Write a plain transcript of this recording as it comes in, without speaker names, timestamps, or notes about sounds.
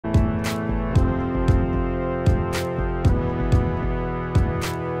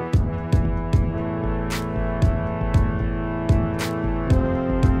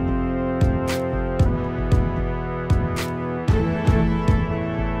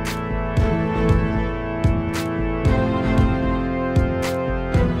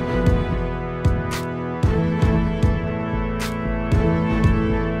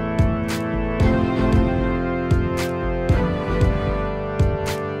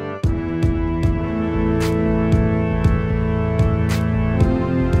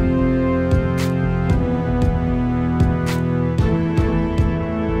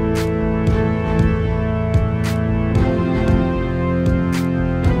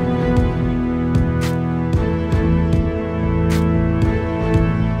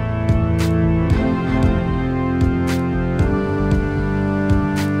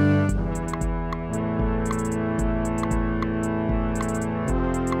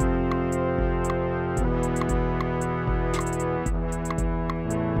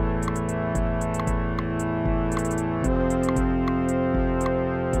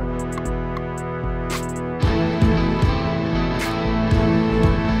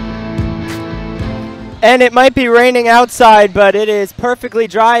And it might be raining outside, but it is perfectly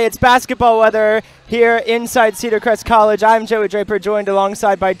dry. It's basketball weather here inside Cedar Crest College. I'm Joey Draper, joined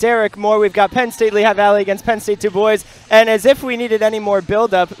alongside by Derek Moore. We've got Penn State Lehigh Valley against Penn State DuBois. And as if we needed any more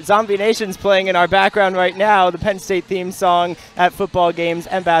build-up, Zombie Nation's playing in our background right now, the Penn State theme song at football games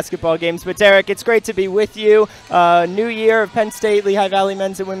and basketball games. But Derek, it's great to be with you. New year of Penn State Lehigh Valley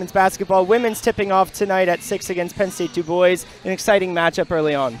men's and women's basketball. Women's tipping off tonight at 6 against Penn State DuBois. An exciting matchup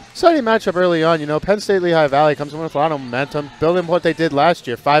early on. Exciting matchup early on. You know, Penn State Lehigh Valley comes in with a lot of momentum, building what they did last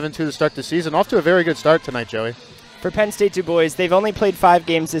year, 5-2 to start the season. Off to a very good start tonight, Joey. For Penn State DuBois, they've only played 5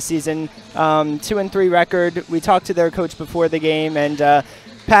 games this season, 2-3 record. We talked to their coach before the game, and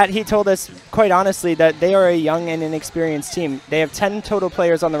Pat, he told us quite honestly that they are a young and inexperienced team. They have 10 total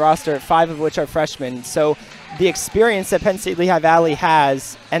players on the roster, 5 of which are freshmen. So the experience that Penn State Lehigh Valley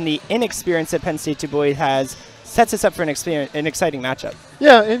has and the inexperience that Penn State DuBois has sets us up for an exciting matchup.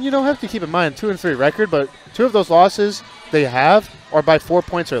 Yeah, and you don't have to keep in mind 2-3 record, but 2 of those losses they have are by 4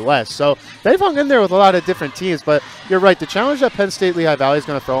 points or less. So they've hung in there with a lot of different teams, but you're right. The challenge that Penn State Lehigh Valley is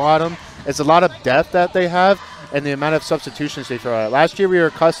going to throw at them is a lot of depth that they have and the amount of substitutions they throw at. Last year we were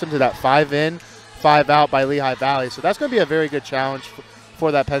accustomed to that 5 in, 5 out by Lehigh Valley, so that's going to be a very good challenge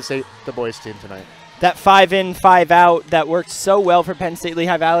for that Penn State DuBois team tonight. That 5 in, 5 out that worked so well for Penn State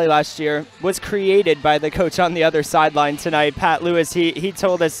Lehigh Valley last year was created by the coach on the other sideline tonight, Pat Lewis. He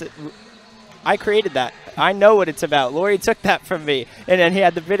told us, I created that. I know what it's about. Lori took that from me. And then he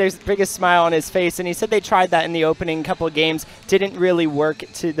had the biggest smile on his face. And he said they tried that in the opening couple of games. Didn't really work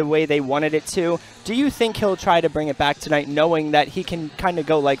to the way they wanted it to. Do you think he'll try to bring it back tonight, knowing that he can kind of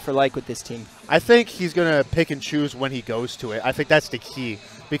go like for like with this team? I think he's going to pick and choose when he goes to it. I think that's the key.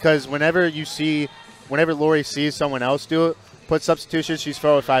 Because whenever Lori sees someone else do it, put substitutions, she's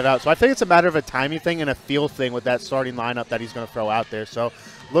throwing 5 out. So I think it's a matter of a timing thing and a feel thing with that starting lineup that he's going to throw out there. So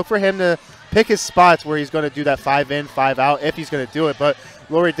look for him to pick his spots where he's going to do that 5 in, 5 out if he's going to do it. But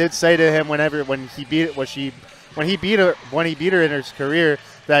Lori did say to him when he beat her in his career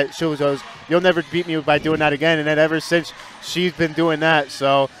that she goes, "You'll never beat me by doing that again." And then ever since, she's been doing that.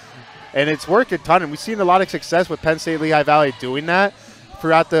 So, and it's worked a ton. And we've seen a lot of success with Penn State Lehigh Valley doing that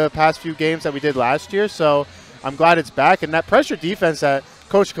throughout the past few games that we did last year. So I'm glad it's back. And that pressure defense that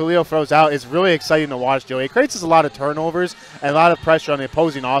Coach Khalil throws out is really exciting to watch, Joey. It creates us a lot of turnovers and a lot of pressure on the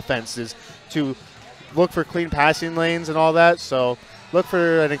opposing offenses to look for clean passing lanes and all that. So look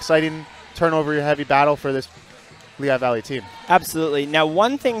for an exciting turnover-heavy battle for this Lehigh Valley team. Absolutely. Now,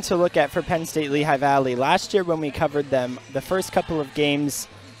 one thing to look at for Penn State Lehigh Valley, last year when we covered them, the first couple of games,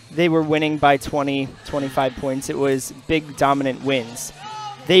 they were winning by 20, 25 points. It was big, dominant wins.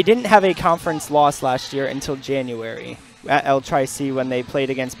 They didn't have a conference loss last year until January at El Tri-C when they played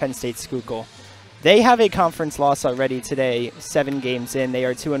against Penn State Schuylkill. They have a conference loss already today, 7 games in. They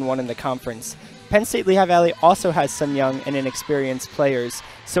are 2-1 in the conference. Penn State Lehigh Valley also has some young and inexperienced players.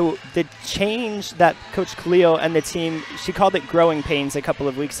 So the change that Coach Khalil and the team, she called it growing pains a couple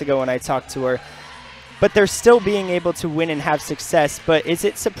of weeks ago when I talked to her. But they're still being able to win and have success. But is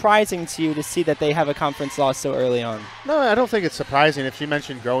it surprising to you to see that they have a conference loss so early on? No, I don't think it's surprising if she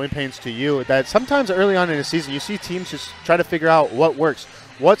mentioned growing pains to you. That sometimes early on in the season, you see teams just try to figure out what works,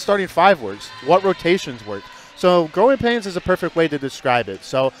 what starting 5 works, what rotations work. So growing pains is a perfect way to describe it.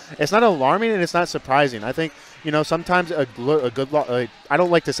 So it's not alarming and it's not surprising. I think, you know, sometimes a good loss, I don't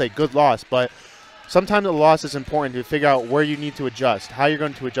like to say good loss, but sometimes a loss is important to figure out where you need to adjust, how you're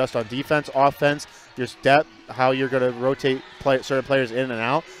going to adjust on defense, offense, your depth, how you're going to rotate certain players in and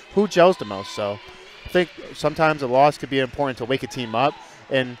out, who gels the most. So I think sometimes a loss could be important to wake a team up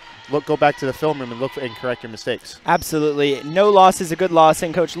and go back to the film room and look and correct your mistakes. Absolutely. No loss is a good loss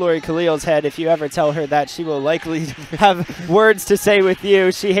in Coach Lori Khalil's head. If you ever tell her that, she will likely have words to say with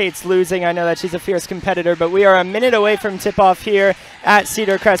you. She hates losing. I know that she's a fierce competitor, but we are a minute away from tip-off here at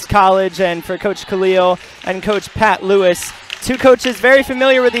Cedar Crest College. And for Coach Khalil and Coach Pat Lewis, 2 coaches very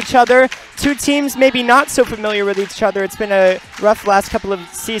familiar with each other, 2 teams maybe not so familiar with each other. It's been a rough last couple of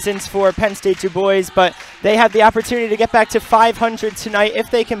seasons for Penn State DuBois, but they have the opportunity to get back to 500 tonight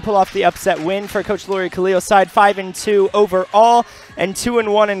if they can pull off the upset win. For Coach Lori Khalil's side, 5-2 overall and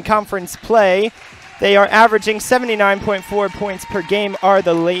 2-1 in conference play. They are averaging 79.4 points per game are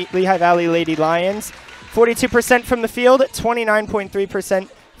the Lehigh Valley Lady Lions. 42% from the field, 29.3%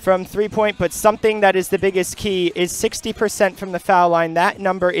 from 3-point, but something that is the biggest key is 60% from the foul line. That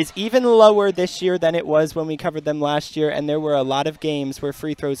number is even lower this year than it was when we covered them last year, and there were a lot of games where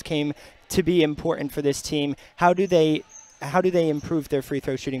free throws came to be important for this team. How do they improve their free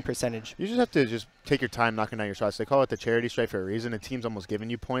throw shooting percentage? You just have to take your time knocking down your shots. They call it the charity stripe for a reason. The team's almost giving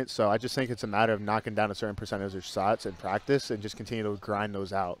you points, so I just think it's a matter of knocking down a certain percentage of shots in practice and just continue to grind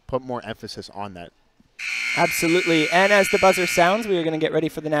those out. Put more emphasis on that. Absolutely. And as the buzzer sounds, we are going to get ready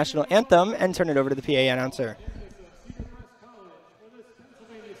for the national anthem and turn it over to the PA announcer.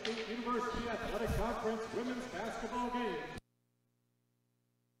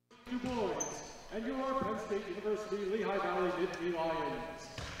 DuBois and your Penn State University Lehigh Valley Nittany Lions.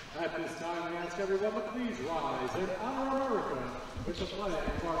 At this time, we ask everyone to please rise and honor America with the flag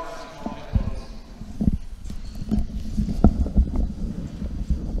of our national anthem.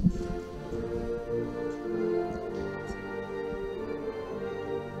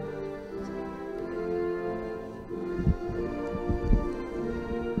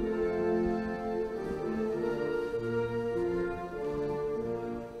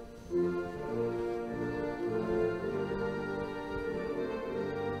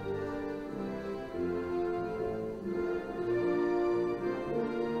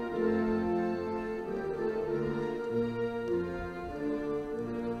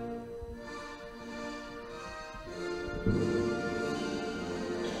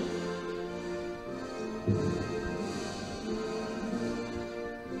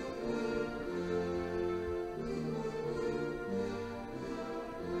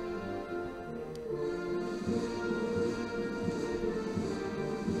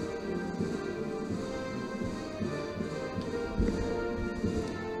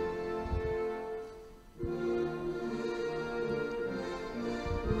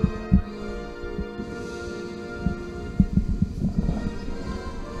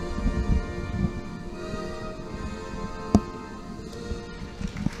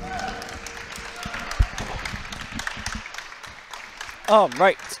 All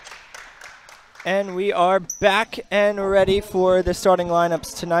right. And we are back and ready for the starting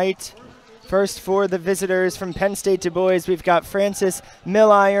lineups tonight. First for the visitors from Penn State DuBois, we've got Frances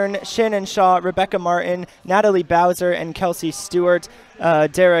Milliron, Shannon Shaw, Rebecca Martin, Natalie Bowser, and Kelsey Stewart.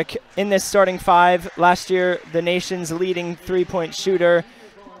 Derek, in this starting five, last year the nation's leading three-point shooter.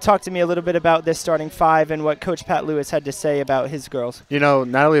 Talk to me a little bit about this starting five and what Coach Pat Lewis had to say about his girls. You know,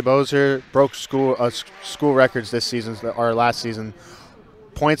 Natalie Bowser broke school records this season, or last season,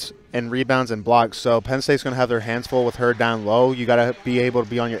 points and rebounds and blocks. So Penn State's going to have their hands full with her down low. You got to be able to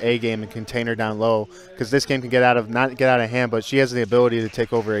be on your A game and contain her down low, because this game can not get out of hand, but she has the ability to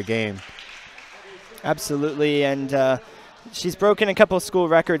take over a game. Absolutely, and she's broken a couple school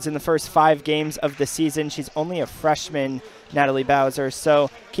records in the first 5 games of the season. She's only a freshman, Natalie Bowser,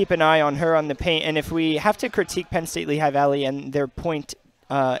 so keep an eye on her on the paint. And if we have to critique Penn State Lehigh Valley and their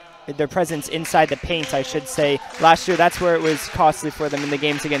their presence inside the paint, I should say, last year that's where it was costly for them in the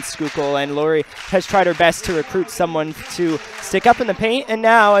games against Schuylkill, and Lori has tried her best to recruit someone to stick up in the paint. And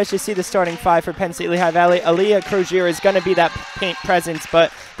now, as you see the starting five for Penn State Lehigh Valley, Aaliyah Crozier is going to be that paint presence,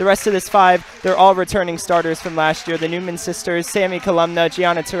 but the rest of this five, they're all returning starters from last year. The Newman sisters, Sammy Columna,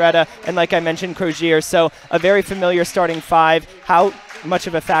 Gianna Toretta, and like I mentioned, Crozier. So a very familiar starting five. How much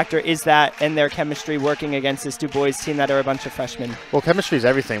of a factor is that in their chemistry working against this DuBois team that are a bunch of freshmen? Well, chemistry is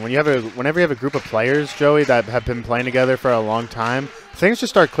everything. Whenever you have a group of players, Joey, that have been playing together for a long time, things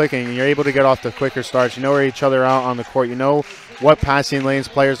just start clicking, and you're able to get off the quicker starts. You know where each other are on the court. You know what passing lanes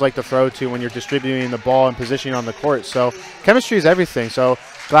players like to throw to when you're distributing the ball and positioning on the court. So chemistry is everything. So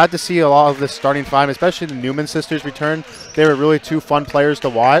glad to see a lot of this starting five, especially the Newman sisters return. They were really two fun players to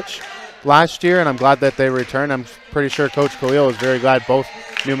watch last year, and I'm glad that they returned. I'm pretty sure Coach Khalil is very glad both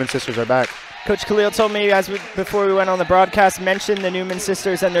Newman sisters are back. Coach Khalil told me before we went on the broadcast, mentioned the Newman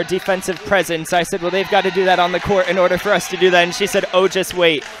sisters and their defensive presence. I said, well, they've got to do that on the court in order for us to do that. And she said, oh, just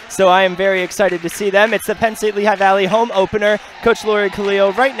wait. So I am very excited to see them. It's the Penn State Lehigh Valley home opener. Coach Lori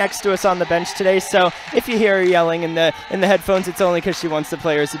Khalil right next to us on the bench today. So if you hear her yelling in the headphones, it's only because she wants the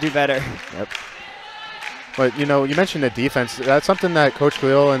players to do better. Yep. But, you know, you mentioned the defense. That's something that Coach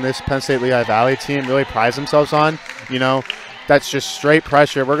Khalil and this Penn State Lehigh Valley team really prides themselves on. You know, that's just straight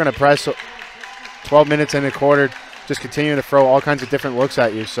pressure. We're going to press 12 minutes in the quarter, just continuing to throw all kinds of different looks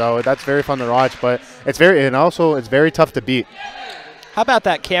at you. So that's very fun to watch, but it's very tough to beat. How about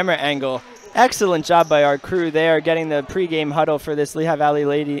that camera angle? Excellent job by our crew there, getting the pregame huddle for this Lehigh Valley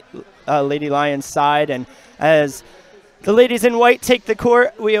Lady Lions side. And as the ladies in white take the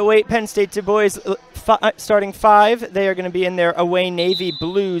court, we await Penn State DuBois starting five. They are going to be in their away navy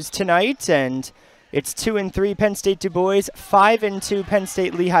blues tonight, and it's 2-3 Penn State DuBois, 5-2 Penn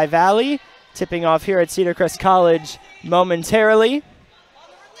State Lehigh Valley. Tipping off here at Cedar Crest College momentarily.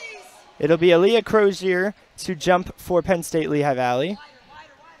 It'll be Aaliyah Crozier to jump for Penn State Lehigh Valley.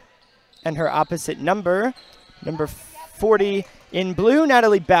 And her opposite number 40 in blue,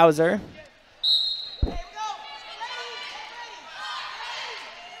 Natalie Bowser.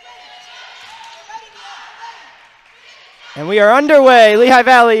 And we are underway. Lehigh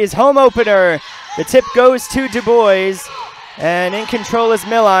Valley's home opener. The tip goes to DuBois. And in control is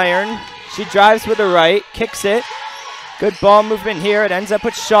Milliron. She drives with the right, kicks it. Good ball movement here. It ends up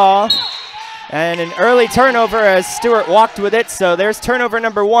with Shaw. And an early turnover as Stewart walked with it. So there's turnover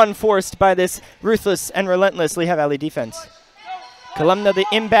number 1 forced by this ruthless and relentless Lehigh Valley defense. Columna the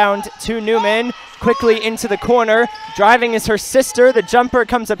inbound to Newman. Quickly into the corner. Driving is her sister. The jumper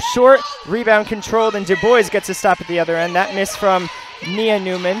comes up short. Rebound controlled, and DuBois gets a stop at the other end. That miss from Nia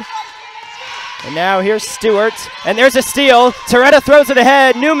Newman. And now here's Stewart. And there's a steal. Toretta throws it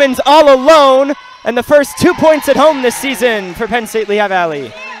ahead. Newman's all alone. And the first 2 points at home this season for Penn State Lehigh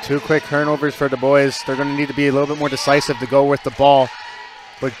Valley. 2 quick turnovers for DuBois. They're going to need to be a little bit more decisive to go with the ball.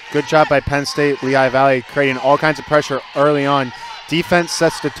 But good job by Penn State Lehigh Valley, creating all kinds of pressure early on. Defense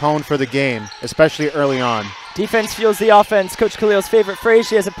sets the tone for the game, especially early on. Defense fuels the offense. Coach Khalil's favorite phrase.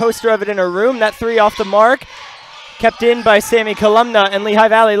 She has a poster of it in her room. That 3 off the mark. Kept in by Sammy Columna, and Lehigh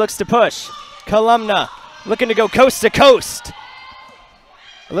Valley looks to push. Columna looking to go coast to coast.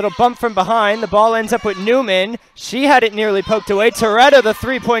 A little bump from behind. The ball ends up with Newman. She had it nearly poked away. Toretta, the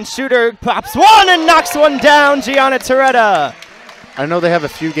 3-point shooter, pops one and knocks one down. Gianna Toretta. I know they have a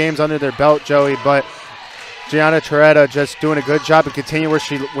few games under their belt, Joey, but Gianna Toretta just doing a good job and continue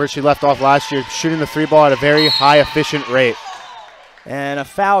where she left off last year, shooting the 3 ball at a very high, efficient rate. And a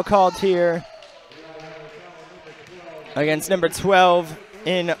foul called here against number 12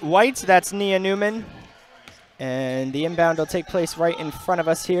 in white. That's Nia Newman. And the inbound will take place right in front of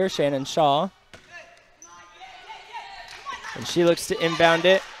us here, Shannon Shaw. And she looks to inbound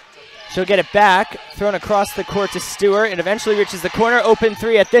it. She'll get it back, thrown across the court to Stewart. It eventually reaches the corner. Open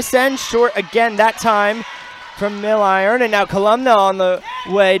 3 at this end. Short again that time from Milliron. And now Columna on the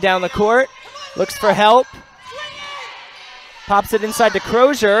way down the court. Looks for help. Pops it inside to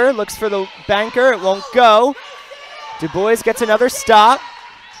Crozier. Looks for the banker. It won't go. DuBois gets another stop.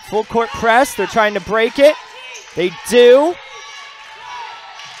 Full court press. They're trying to break it. They do.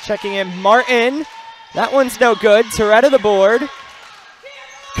 Checking in Martin. That one's no good. Toretta the board.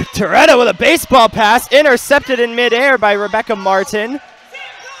 Toretta with a baseball pass. Intercepted in midair by Rebecca Martin.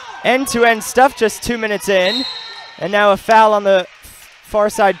 End-to-end stuff just 2 minutes in. And now a foul on the far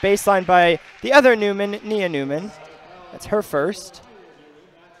side baseline by the other Newman, Nia Newman. That's her first.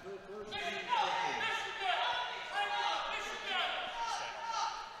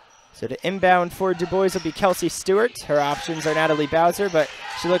 So to inbound for DuBois will be Kelsey Stewart. Her options are Natalie Bowser, but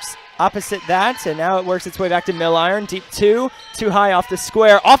she looks opposite that, and now it works its way back to Milliron. Deep 2, too high off the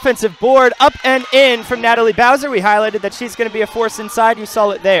square. Offensive board, up and in from Natalie Bowser. We highlighted that she's going to be a force inside. You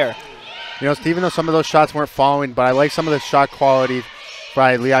saw it there. You know, even though some of those shots weren't following, but I like some of the shot quality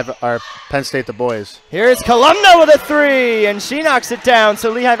by Penn State DuBois. Here's Columna with a 3, and she knocks it down.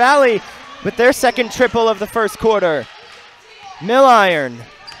 So Lehigh Valley with their second triple of the first quarter. Milliron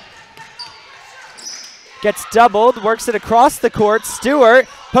gets doubled, works it across the court. Stewart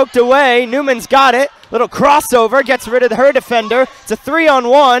poked away. Newman's got it. Little crossover, gets rid of her defender. It's a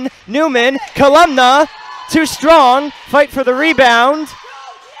 3-on-1. Newman, Columna, too strong. Fight for the rebound.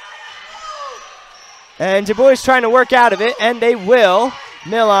 And DuBois trying to work out of it, and they will.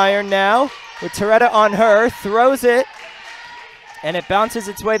 Milliron now with Toretta on her. Throws it, and it bounces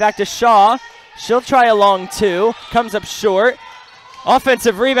its way back to Shaw. She'll try a long 2. Comes up short.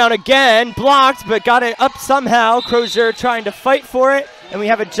 Offensive rebound again, blocked, but got it up somehow. Crozier trying to fight for it, and we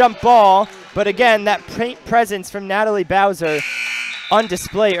have a jump ball. But again, that presence from Natalie Bowser on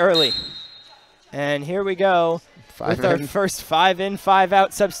display early. And here we go with our first 5-in,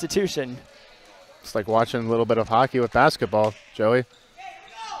 5-out substitution. It's like watching a little bit of hockey with basketball, Joey.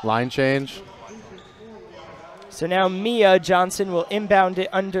 Line change. So now Mia Johnson will inbound it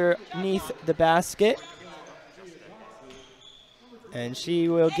underneath the basket. And she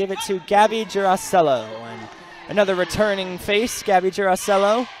will give it to Gabby Giracello. And another returning face, Gabby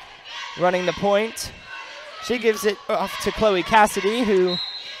Giracello, running the point. She gives it off to Chloe Cassidy, who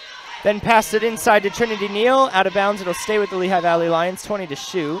then passed it inside to Trinity Neal. Out of bounds, it'll stay with the Lehigh Valley Lions, 20 to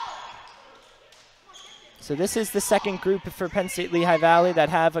shoot. So this is the second group for Penn State Lehigh Valley that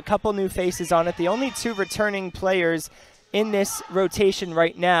have a couple new faces on it. The only 2 returning players in this rotation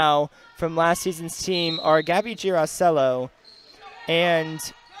right now from last season's team are Gabby Giracello and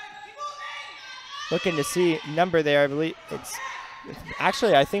looking to see number there. I believe it's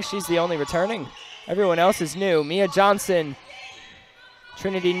actually, I think she's the only returning. Everyone else is new. Mia Johnson,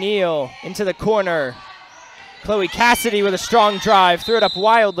 Trinity Neal into the corner. Chloe Cassidy with a strong drive, threw it up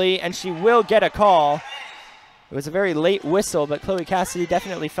wildly, and she will get a call. It was a very late whistle, but Chloe Cassidy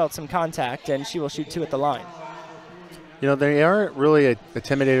definitely felt some contact, and she will shoot 2 at the line. You know, they aren't really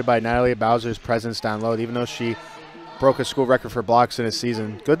intimidated by Natalie Bowser's presence down low, even though she broke a school record for blocks in a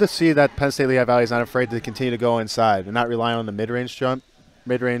season. Good to see that Penn State Lehigh Valley is not afraid to continue to go inside and not rely on the mid-range jump,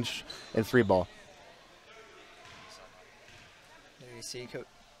 mid-range and three ball.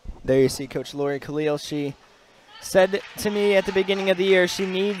 There you see Coach Lori Khalil. She said to me at the beginning of the year she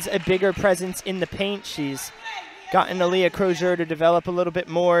needs a bigger presence in the paint. She's gotten Aaliyah Crozier to develop a little bit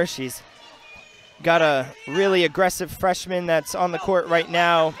more. She's got a really aggressive freshman that's on the court right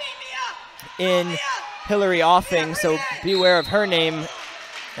now in Hillary Offing, so beware of her name.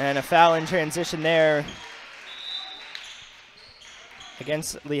 And a foul in transition there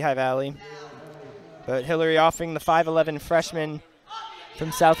against Lehigh Valley. But Hillary Offing, the 5'11 freshman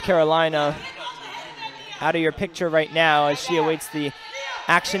from South Carolina, out of your picture right now as she awaits the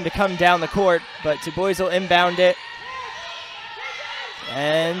action to come down the court. But DuBois will inbound it.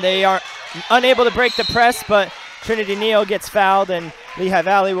 And they are unable to break the press, but Trinity Neal gets fouled, and Lehigh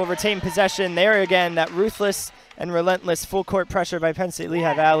Valley will retain possession. There again, that ruthless and relentless full court pressure by Penn State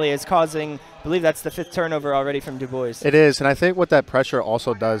Lehigh Valley is causing, I believe that's the 5th turnover already from DuBois. It is, and I think what that pressure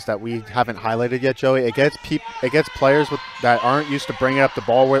also does that we haven't highlighted yet, Joey, it gets players that aren't used to bringing up the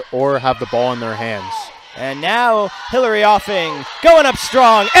ball or have the ball in their hands. And now Hillary Offing going up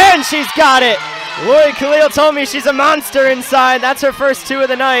strong, and she's got it. Lori Khalil told me she's a monster inside. That's her first 2 of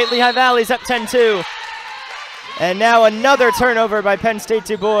the night. Lehigh Valley's up 10-2. And now another turnover by Penn State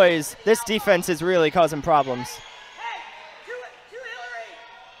DuBois. This defense is really causing problems.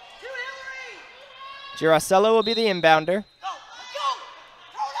 Girassello will be the inbounder.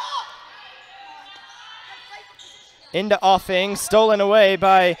 Into Offing, stolen away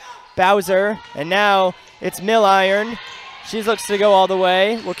by Bowser, and now it's Milliron. She looks to go all the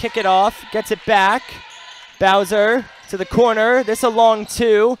way. Will kick it off, gets it back. Bowser to the corner. This a long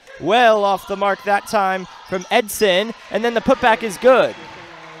 2. Well off the mark that time from Edson, and then the putback is good.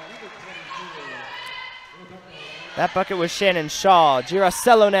 That bucket was Shannon Shaw.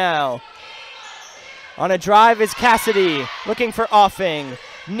 Girassello now. On a drive is Cassidy, looking for Offing.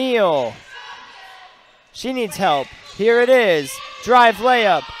 Neal. She needs help. Here it is. Drive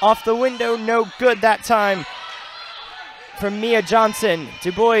layup. Off the window, no good that time from Mia Johnson.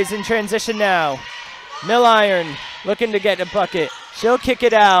 DuBois in transition now. Milliron looking to get a bucket. She'll kick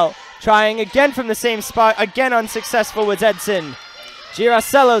it out. Trying again from the same spot. Again unsuccessful with Edson.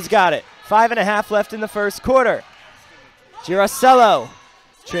 Girassello's got it. 5.5 left in the first quarter. Girassello.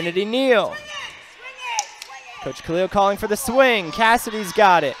 Trinity Neal. Coach Khalil calling for the swing. Cassidy's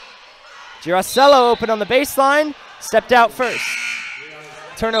got it. Girassello open on the baseline. Stepped out first.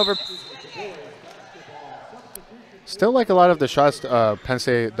 Turnover. Still like a lot of the shots Penn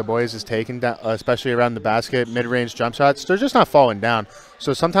State DuBois is taking, especially around the basket, mid-range jump shots, they're just not falling down.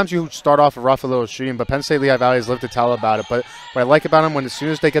 So sometimes you start off rough a little shooting, but Penn State Lehigh Valley has lived to tell about it. But what I like about them, when as soon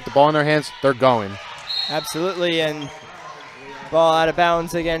as they get the ball in their hands, they're going. Absolutely, and ball out of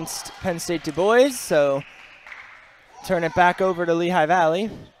bounds against Penn State DuBois, so turn it back over to Lehigh Valley.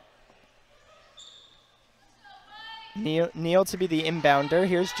 Neal to be the inbounder.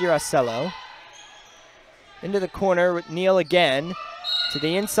 Here's Girassello. Into the corner with Neal again. To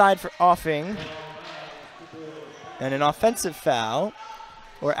the inside for Offing. And an offensive foul.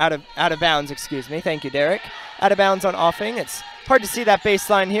 Or out of bounds, excuse me. Thank you, Derek. Out of bounds on Offing. It's hard to see that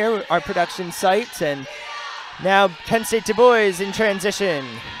baseline here with our production site. And now Penn State DuBois in transition.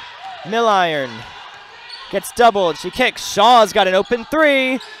 Milliron gets doubled. She kicks. Shaw's got an open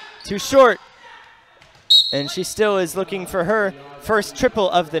 3. Too short. And she still is looking for her first triple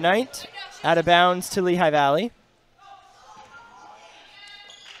of the night. Out of bounds to Lehigh Valley.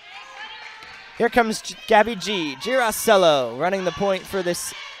 Here comes Gabby G. Girassello running the point for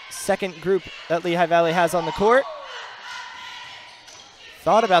this second group that Lehigh Valley has on the court.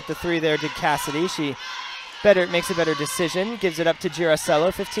 Thought about the 3 there, did Cassidy. She makes a better decision. Gives it up to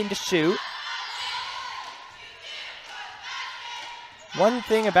Girassello, 15 to shoot. One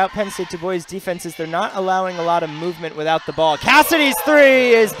thing about Penn State DuBois' defense is they're not allowing a lot of movement without the ball. Cassidy's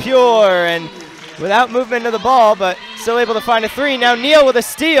 3 is pure and without movement of the ball, but still able to find a 3. Now Neal with a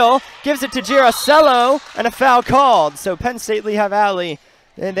steal, gives it to Girassello, and a foul called. So Penn State Lehigh Valley,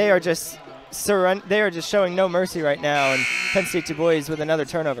 they are just showing no mercy right now, and Penn State DuBois with another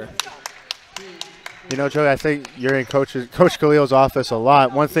turnover. You know, Joey, I think you're in Coach Khalil's office a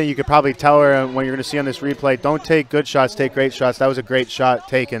lot. One thing you could probably tell her when you're going to see on this replay, don't take good shots, take great shots. That was a great shot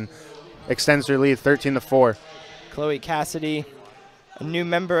taken. Extends their lead 13-4. Chloe Cassidy, a new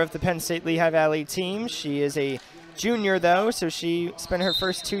member of the Penn State Lehigh Valley team. She is a junior, though, so she spent her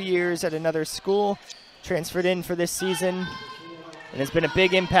first 2 years at another school, transferred in for this season, and has been a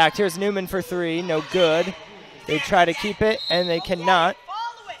big impact. Here's Newman for 3, no good. They try to keep it, and they cannot.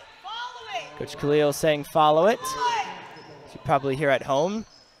 Coach Khalil saying follow it. probably here at home.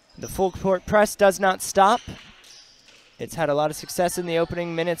 The full court press does not stop. It's had a lot of success in the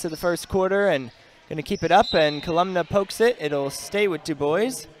opening minutes of the first quarter and going to keep it up, and Columna pokes it. It'll stay with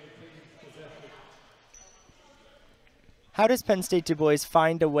DuBois. How does Penn State DuBois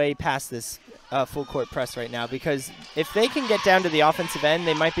find a way past this full court press right now? Because if they can get down to the offensive end,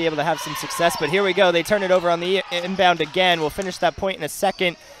 they might be able to have some success. But here we go. They turn it over on the inbound again. We'll finish that point in a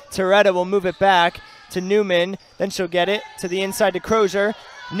second. Toretta will move it back to Newman. Then she'll get it to the inside to Crozier.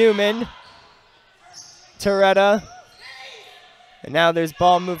 Newman. Toretta. And now there's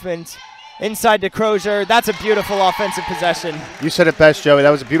ball movement inside to Crozier. That's a beautiful offensive possession. You said it best, Joey. That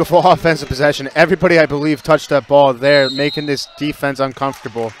was a beautiful offensive possession. Everybody, I believe, touched that ball there, making this defense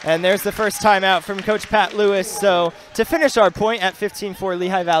uncomfortable. And there's the first timeout from Coach Pat Lewis. So to finish our point at 15-4,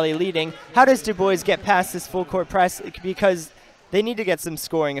 Lehigh Valley leading, how does DuBois get past this full court press? Because they need to get some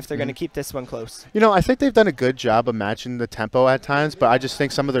scoring if they're going to keep this one close. You know, I think they've done a good job of matching the tempo at times, but I just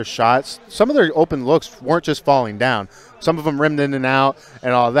think some of their shots, some of their open looks weren't just falling down. Some of them rimmed in and out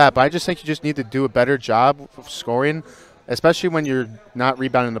and all that, but I just think you just need to do a better job of scoring, especially when you're not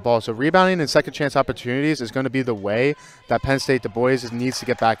rebounding the ball. So rebounding and second chance opportunities is going to be the way that Penn State DuBois needs to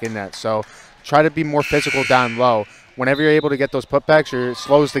get back in that. So try to be more physical down low. Whenever you're able to get those putbacks, it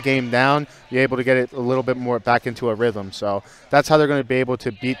slows the game down. You're able to get it a little bit more back into a rhythm. So that's how they're going to be able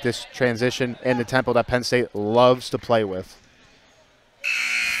to beat this transition and the tempo that Penn State loves to play with.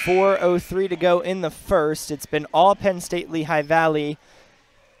 4:03 to go in the first. It's been all Penn State Lehigh Valley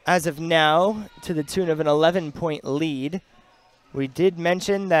as of now, to the tune of an 11-point lead. We did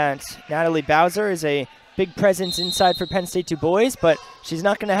mention that Natalie Bowser is a big presence inside for Penn State DuBois, but she's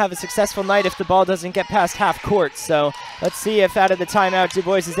not going to have a successful night if the ball doesn't get past half court. So let's see if out of the timeout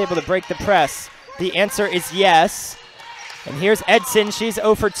DuBois is able to break the press. The answer is yes. And here's Edson. She's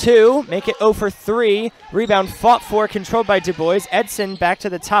 0 for 2. Make it 0 for 3. Rebound fought for, controlled by DuBois. Edson back to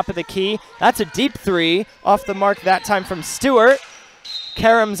the top of the key. That's a deep three. Off the mark that time from Stewart.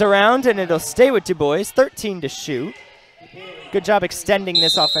 Karams around, and it'll stay with DuBois. 13 to shoot. Good job extending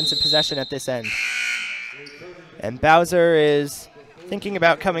this offensive possession at this end. And Bowser is thinking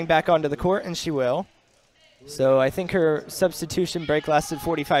about coming back onto the court, and she will. So I think her substitution break lasted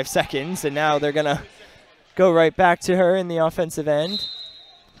 45 seconds, and now they're going to go right back to her in the offensive end.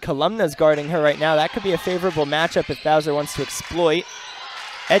 Columna's guarding her right now. That could be a favorable matchup if Bowser wants to exploit.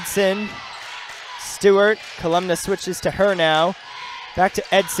 Edson, Stewart, Columna switches to her now. Back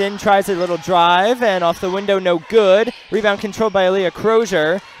to Edson, tries a little drive, and off the window, no good. Rebound controlled by Aaliyah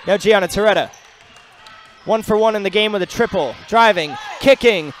Crozier. Now Gianna Toretta. 1 for 1 in the game with a triple. Driving,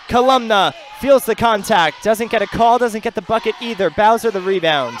 kicking, Columna feels the contact. Doesn't get a call, doesn't get the bucket either. Bowser the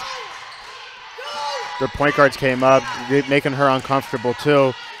rebound. Their point guards came up, making her uncomfortable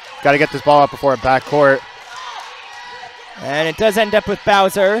too. Got to get this ball up before a backcourt. And it does end up with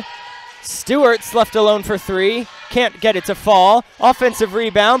Bowser. Stewart's left alone for 3. Can't get it to fall. Offensive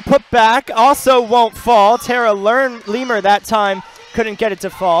rebound, put back, also won't fall. Tara Lemur that time couldn't get it to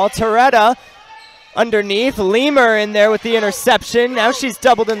fall. Toretta underneath, Lemur in there with the interception. Now she's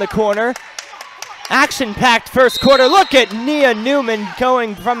doubled in the corner. Action-packed first quarter. Look at Nia Newman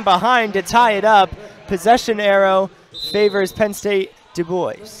going from behind to tie it up. Possession arrow favors Penn State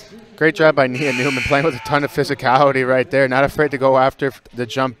DuBois. Great job by Nia Newman, playing with a ton of physicality right there. Not afraid to go after the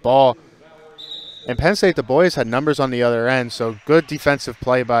jump ball. And Penn State DuBois had numbers on the other end, so good defensive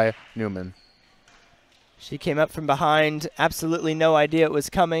play by Newman. She came up from behind, absolutely no idea it was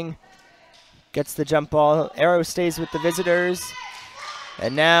coming. Gets the jump ball. Arrow stays with the visitors.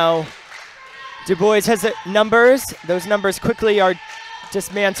 And now DuBois has numbers. Those numbers quickly are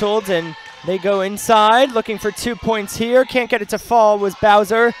dismantled, and they go inside, looking for 2 points here. Can't get it to fall was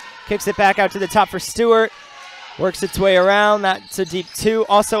Bowser. Kicks it back out to the top for Stewart. Works its way around. That's a deep 2.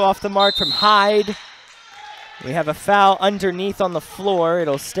 Also off the mark from Hyde. We have a foul underneath on the floor.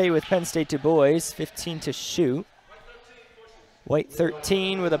 It'll stay with Penn State DuBois. 15 to shoot. White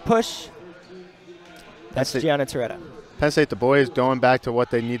 13 with a push. That's Gianna Toretta. Penn State DuBois going back to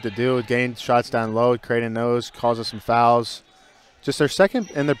what they need to do. Gain shots down low, creating those, causes some fouls. Just their second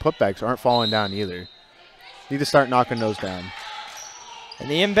and their putbacks aren't falling down either. Need to start knocking those down. And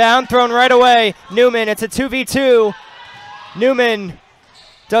the inbound thrown right away. Newman, it's a 2v2. Newman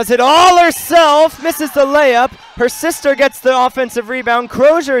does it all herself, misses the layup. Her sister gets the offensive rebound.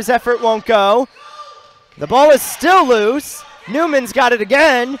 Crozier's effort won't go. The ball is still loose. Newman's got it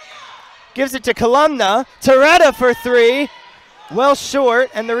again. Gives it to Columna. Toretta for 3. Well short,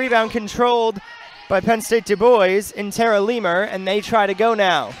 and the rebound controlled by Penn State DuBois in Tara Lemur, and they try to go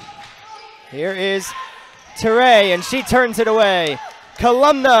now. Here is Teray, and she turns it away.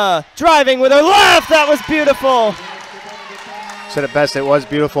 Columna driving with her left. That was beautiful. said it best. It was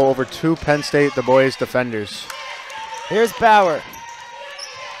beautiful over 2 Penn State DuBois defenders. Here's Bauer.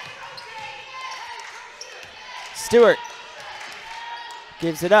 Stewart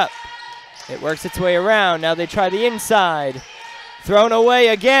gives it up. It works its way around. Now they try the inside. Thrown away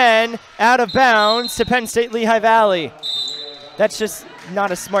again, out of bounds to Penn State Lehigh Valley. That's just not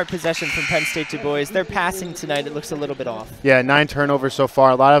a smart possession from Penn State DuBois. Their passing tonight, it looks a little bit off. Yeah, 9 turnovers so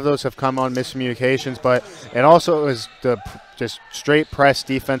far. A lot of those have come on miscommunications, but it also is the just straight press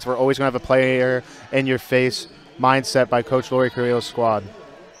defense. We're always going to have a player in your face mindset by Coach Lori Carrillo's squad.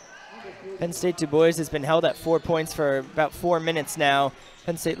 Penn State DuBois has been held at 4 points for about 4 minutes now.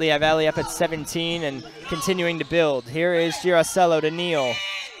 Penn State Lehigh Valley up at 17 and continuing to build. Here is Girassello to Neal,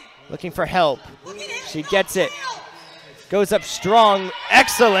 looking for help. She gets it. Goes up strong.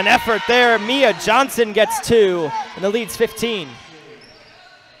 Excellent effort there. Mia Johnson gets 2, and the lead's 15.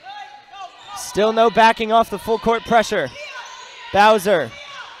 Still no backing off the full court pressure. Bowser.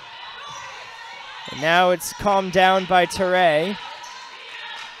 And now it's calmed down by Teray.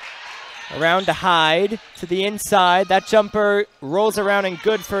 Around to Hyde, to the inside. That jumper rolls around and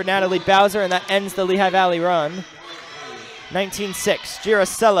good for Natalie Bowser, and that ends the Lehigh Valley run. 19-6.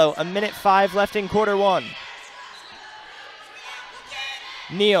 Girassello, 1:05 left in quarter 1.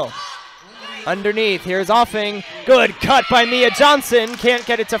 Neal, underneath. Here's Offing. Good cut by Mia Johnson. Can't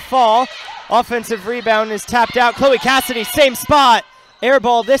get it to fall. Offensive rebound is tapped out. Chloe Cassidy, same spot. Air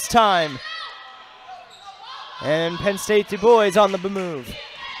ball this time. And Penn State DuBois on the move.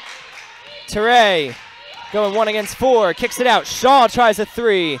 Teray going 1 against 4, kicks it out. Shaw tries a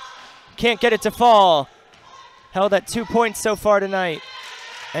 3, can't get it to fall. Held at 2 points so far tonight,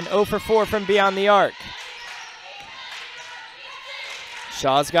 and 0 for 4 from beyond the arc.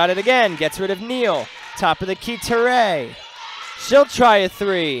 Shaw's got it again, gets rid of Neal. Top of the key, Teray. She'll try a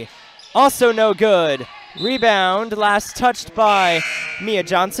 3, also no good. Rebound, last touched by Mia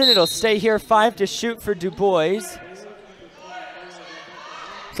Johnson. It'll stay here, 5 to shoot for DuBois.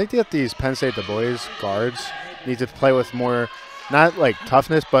 I think that these Penn State DuBois guards need to play with more, not like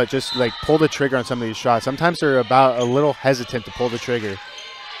toughness, but just like pull the trigger on some of these shots. Sometimes they're about a little hesitant to pull the trigger.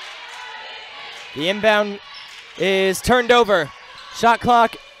 The inbound is turned over. Shot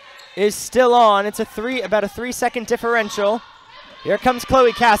clock is still on. It's about a 3-second differential. Here comes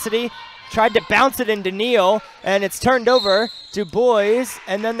Chloe Cassidy. Tried to bounce it into Neal, and it's turned over. DuBois,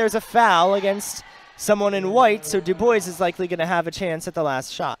 and then there's a foul against someone in white, so DuBois is likely going to have a chance at the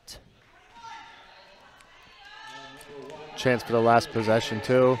last shot. Chance for the last possession,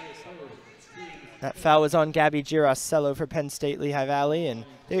 too. That foul was on Gabby Girassello for Penn State Lehigh Valley, and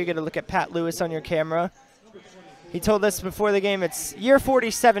there you get a look at Pat Lewis on your camera. He told us before the game it's year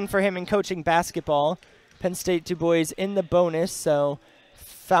 47 for him in coaching basketball. Penn State DuBois in the bonus, so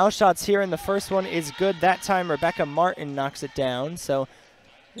foul shots here, and the first one is good that time. Rebecca Martin knocks it down, so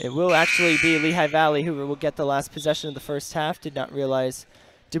it will actually be Lehigh Valley who will get the last possession of the first half. Did not realize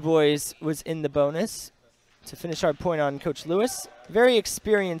DuBois was in the bonus. To finish our point on Coach Lewis, very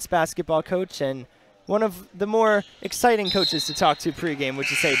experienced basketball coach and one of the more exciting coaches to talk to pregame, would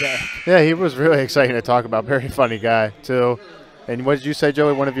you say, Derek? Yeah, he was really exciting to talk about. Very funny guy, too. And what did you say,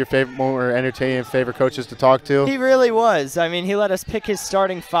 Joey, one of your more entertaining favorite coaches to talk to? He really was. I mean, he let us pick his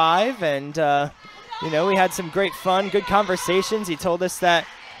starting 5, and, you know, we had some great fun, good conversations. He told us that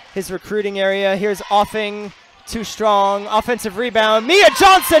his recruiting area, here's Offing, too strong, offensive rebound. Mia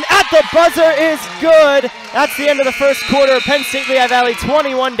Johnson at the buzzer is good. That's the end of the first quarter. Penn State Lehigh Valley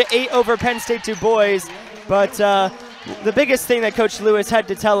 21-8 over Penn State DuBois. But the biggest thing that Coach Lewis had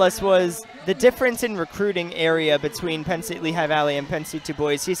to tell us was the difference in recruiting area between Penn State Lehigh Valley and Penn State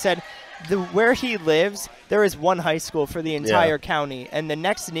DuBois. He said where he lives, there is one high school for the entire county, and the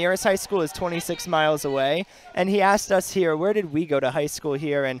next nearest high school is 26 miles away. And he asked us here, where did we go to high school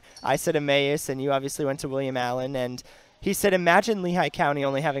here? And I said Emmaus, and you obviously went to William Allen. And he said, imagine Lehigh County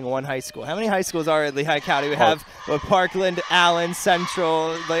only having one high school. How many high schools are in Lehigh County? We have Parkland, Allen,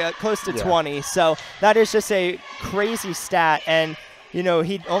 Central, close to 20. So that is just a crazy stat. And you know,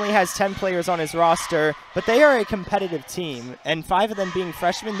 he only has 10 players on his roster, but they are a competitive team, and 5 of them being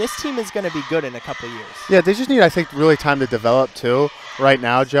freshmen. This team is going to be good in a couple years. Yeah, they just need, I think, really time to develop, too. Right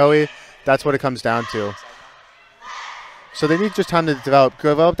now, Joey, that's what it comes down to. So they need just time to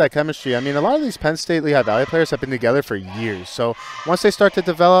develop that chemistry. I mean, a lot of these Penn State Lehigh Valley players have been together for years. So once they start to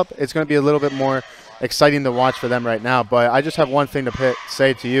develop, it's going to be a little bit more exciting to watch for them right now. But I just have one thing to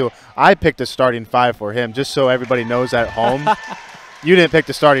say to you. I picked a starting 5 for him, just so everybody knows at home. You didn't pick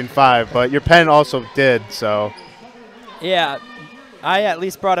the starting 5, but your pen also did, so. Yeah, I at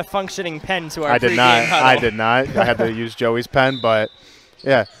least brought a functioning pen to our pregame huddle. I did not. I had to use Joey's pen, but,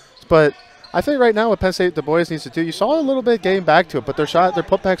 yeah. But I think right now what Penn State DuBois needs to do, you saw a little bit getting back to it, but their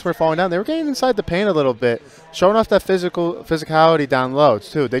putbacks were falling down. They were getting inside the paint a little bit, showing off that physicality down low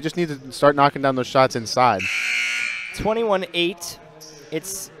too. They just need to start knocking down those shots inside. 21-8.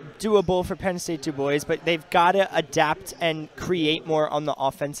 It's doable for Penn State DuBois, but they've got to adapt and create more on the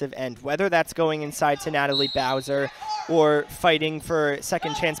offensive end, whether that's going inside to Natalie Bowser or fighting for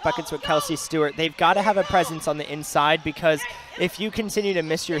second chance buckets with Kelsey Stewart. They've got to have a presence on the inside, because if you continue to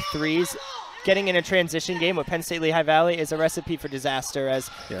miss your threes, getting in a transition game with Penn State Lehigh Valley is a recipe for disaster, as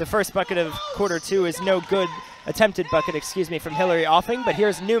the first bucket of quarter 2 is no good, attempted bucket, excuse me, from Hillary Offing. But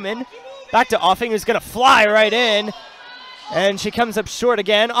here's Newman. Back to Offing, who's going to fly right in. And she comes up short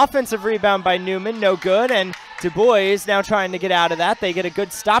again. Offensive rebound by Newman, no good. And DuBois now trying to get out of that. They get a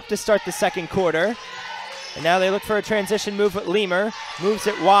good stop to start the second quarter. And now they look for a transition move with Leamer. Moves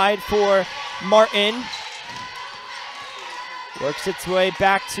it wide for Martin. Works its way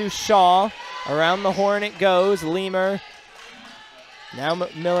back to Shaw. Around the horn it goes. Leamer. Now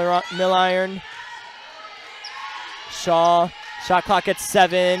Milliron. Shaw. Shot clock at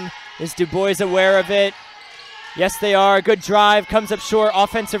 7. Is DuBois aware of it? Yes, they are. Good drive. Comes up short.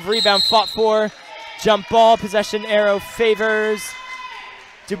 Offensive rebound fought for. Jump ball. Possession arrow favors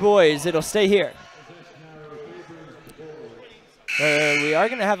DuBois. It'll stay here. We are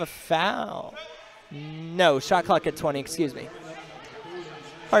going to have a foul. No, shot clock at 20. Excuse me.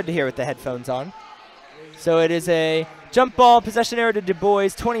 Hard to hear with the headphones on. So it is a jump ball. Possession arrow to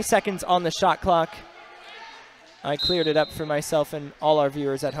DuBois. 20 seconds on the shot clock. I cleared it up for myself and all our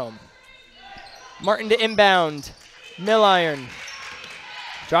viewers at home. Martin to inbound. Milliron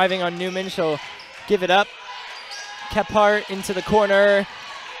driving on Newman. She'll give it up. Kephart into the corner.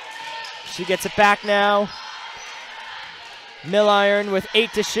 She gets it back now. Milliron with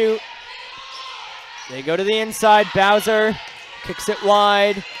 8 to shoot. They go to the inside. Bowser kicks it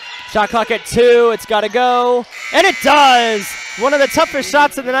wide. Shot clock at 2. It's got to go. And it does. One of the toughest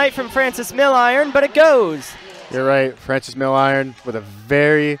shots of the night from Frances Milliron, but it goes. You're right. Frances Milliron with a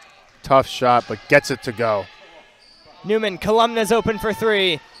very tough shot, but gets it to go. Newman, Columna's open for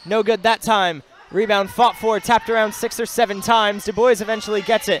 3. No good that time. Rebound fought for, tapped around 6 or 7 times. DuBois eventually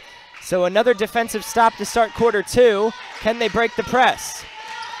gets it. So another defensive stop to start quarter 2. Can they break the press?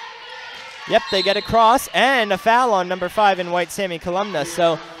 Yep, they get across, and a foul on number 5 in white, Sammy Columna.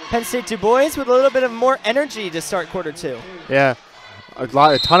 So Penn State DuBois with a little bit of more energy to start quarter 2. Yeah. A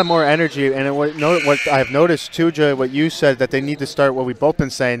ton of more energy, and what I've noticed too, Joe, what you said, that they need to start, what we've both been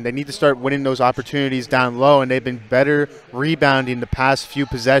saying, they need to start winning those opportunities down low, and they've been better rebounding the past few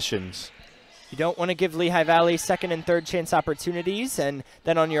possessions. You don't want to give Lehigh Valley second and third chance opportunities, and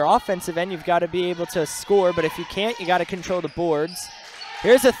then on your offensive end, you've got to be able to score, but if you can't, you got to control the boards.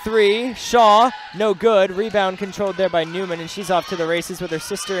 Here's a 3. Shaw, no good. Rebound controlled there by Newman, and she's off to the races with her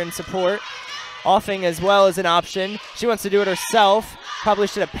sister in support. Offing as well as an option. She wants to do it herself. Probably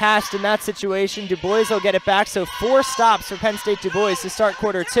should have passed in that situation. DuBois will get it back, so 4 stops for Penn State DuBois to start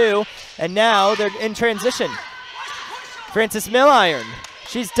quarter 2, and now they're in transition. Frances Milliron,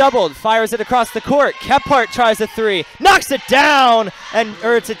 she's doubled, fires it across the court. Kephart tries a 3, knocks it down,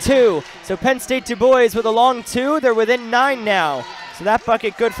 or it's a 2. So Penn State DuBois with a long 2, they're within 9 now. So that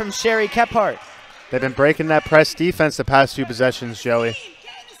bucket good from Sherry Kephart. They've been breaking that press defense the past 2 possessions, Joey.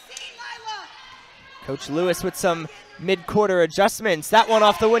 Coach Lewis with some mid-quarter adjustments. That one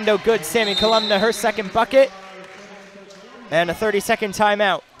off the window, good. Sammy Columna, her second bucket. And a 30-second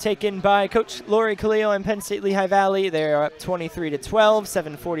timeout taken by Coach Lori Khalil and Penn State Lehigh Valley. They're up 23-12,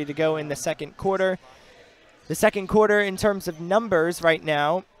 7:40 to go in the second quarter. The second quarter in terms of numbers right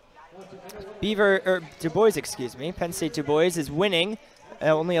now, DuBois, excuse me, Penn State DuBois is winning.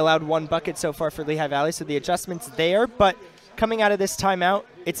 Only allowed 1 bucket so far for Lehigh Valley, so the adjustment's there, but coming out of this timeout,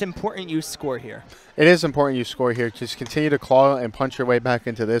 it's important you score here. It is important you score here. Just continue to claw and punch your way back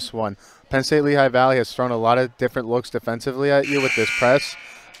into this one. Penn State Lehigh Valley has thrown a lot of different looks defensively at you with this press.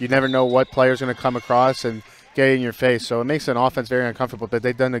 You never know what player's going to come across and get in your face. So it makes an offense very uncomfortable. But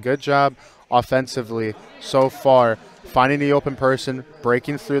they've done a good job offensively so far, finding the open person,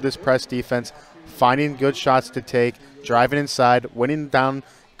 breaking through this press defense, finding good shots to take, driving inside, winning down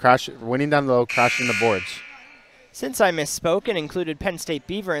low, crashing the boards. Since I misspoke and included Penn State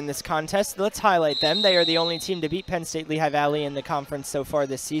Beaver in this contest, let's highlight them. They are the only team to beat Penn State Lehigh Valley in the conference so far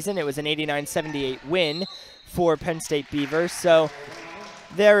this season. It was an 89-78 win for Penn State Beaver. So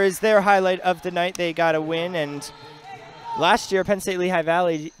there is their highlight of the night. They got a win, and last year Penn State Lehigh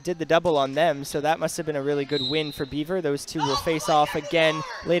Valley did the double on them, so that must have been a really good win for Beaver. Those two will face off again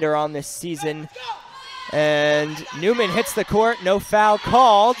later on this season. And Newman hits the court, no foul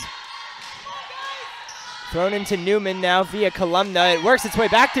called. Thrown into Newman now via Columna. It works its way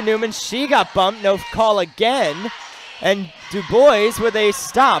back to Newman. She got bumped. No call again. And DuBois with a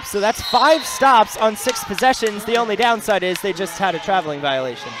stop. So that's 5 stops on 6 possessions. The only downside is they just had a traveling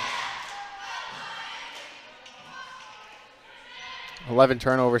violation. 11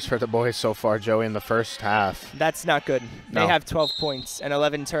 turnovers for the boys so far, Joey, in the first half. That's not good. No. They have 12 points and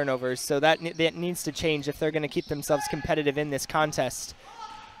 11 turnovers. So that needs to change if they're going to keep themselves competitive in this contest.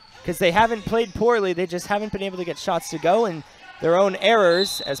 Because they haven't played poorly, they just haven't been able to get shots to go, and their own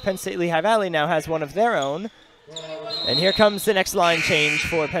errors, as Penn State Lehigh Valley now has one of their own. And here comes the next line change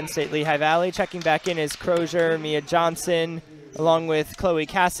for Penn State Lehigh Valley. Checking back in is Crozier, Mia Johnson, along with Chloe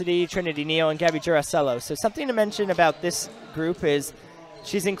Cassidy, Trinity Neal, and Gabby Giracello. So something to mention about this group is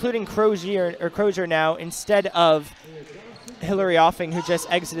she's including Crozier now instead of Hillary Offing, who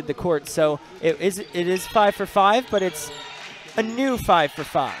just exited the court. So it is 5 for 5, but it's a new 5 for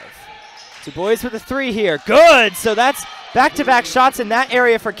 5. DuBois with a 3 here. Good! So that's back-to-back shots in that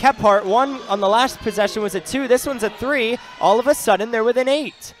area for Kephart. One on the last possession was a 2. This one's a 3. All of a sudden, they're within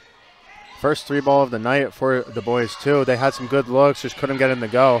 8. First 3 ball of the night for the boys, too. They had some good looks, just couldn't get in the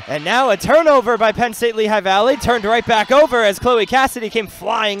go. And now a turnover by Penn State Lehigh Valley. Turned right back over as Chloe Cassidy came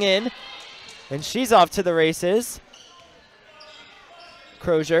flying in. And she's off to the races.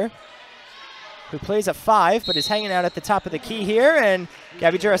 Crozier, who plays a 5 but is hanging out at the top of the key here, and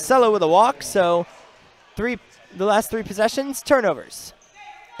Gabby Giracello with a walk. So the last 3 possessions, turnovers.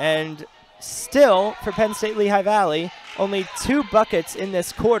 And still, for Penn State Lehigh Valley, only 2 buckets in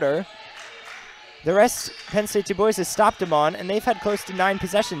this quarter. The rest, Penn State DuBois has stopped them on, and they've had close to 9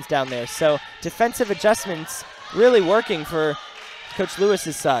 possessions down there. So defensive adjustments really working for Coach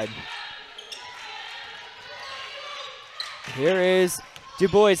Lewis's side. Here is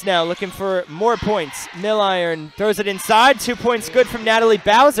DuBois now looking for more points. Milliron throws it inside. 2 points good from Natalie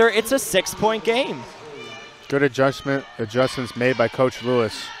Bowser. It's a 6-point game. Good adjustments made by Coach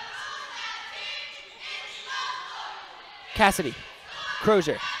Lewis. Cassidy,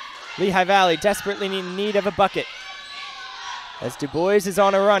 Crozier, Lehigh Valley desperately in need of a bucket as DuBois is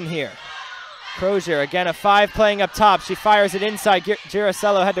on a run here. Crozier, again a 5 playing up top. She fires it inside.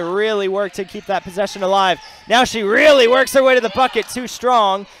 Giracello had to really work to keep that possession alive. Now she really works her way to the bucket, too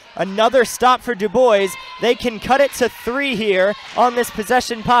strong. Another stop for DuBois. They can cut it to 3 here on this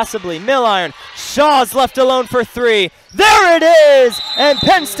possession possibly. Milliron, Shaw's left alone for 3. There it is! And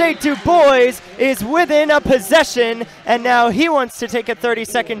Penn State DuBois is within a possession, and now he wants to take a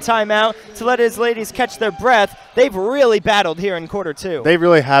 30-second timeout to let his ladies catch their breath. They've really battled here in quarter 2. They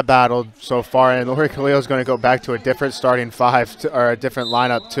really have battled so far, and Lori Khalil is going to go back to a different starting 5 or a different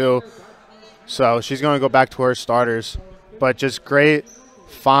lineup too. So she's going to go back to her starters. But just great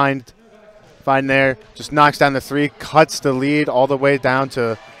find there. Just knocks down the 3, cuts the lead all the way down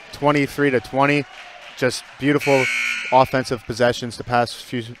to 23-20. Just beautiful offensive possessions the past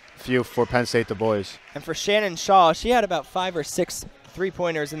few for Penn State DuBois. And for Shannon Shaw, she had about 5 or 6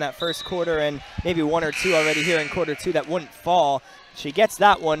 3-pointers in that first quarter, and maybe 1 or 2 already here in quarter 2 that wouldn't fall. She gets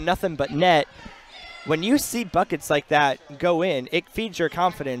that one, nothing but net. When you see buckets like that go in, it feeds your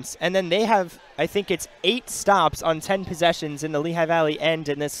confidence. And then they have, I think it's 8 stops on 10 possessions in the Lehigh Valley end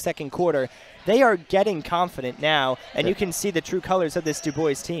in this second quarter. They are getting confident now, and you can see the true colors of this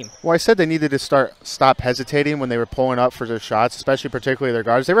DuBois team. Well, I said they needed to stop hesitating when they were pulling up for their shots, especially particularly their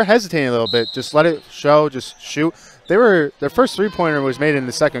guards. They were hesitating a little bit. Just let it show, just shoot. Their first 3-pointer was made in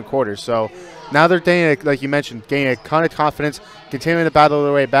the second quarter, so now they're gaining, like you mentioned, gaining a ton of confidence, continuing to battle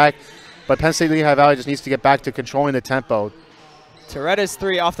their way back. But Penn State Lehigh Valley just needs to get back to controlling the tempo. Toretta's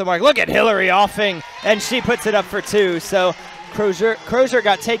 3 off the mark. Look at Hillary Offing, and she puts it up for 2. So Crozier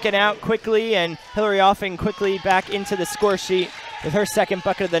got taken out quickly, and Hillary Offing quickly back into the score sheet with her second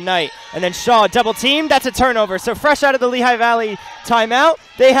bucket of the night. And then Shaw double teamed. That's a turnover. So fresh out of the Lehigh Valley timeout,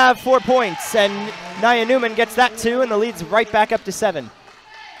 they have 4 points, and Nia Newman gets that 2, and the lead's right back up to 7.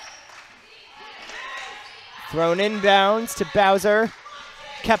 Thrown inbounds to Bowser.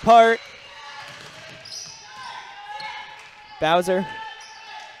 Kephart. Bowser.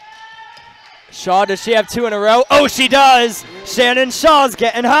 Shaw, does she have 2 in a row? Oh, she does! Shannon Shaw's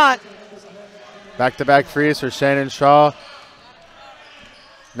getting hot. Back-to-back threes for Shannon Shaw.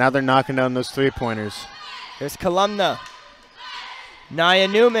 Now they're knocking down those 3-pointers. Here's Columna. Nia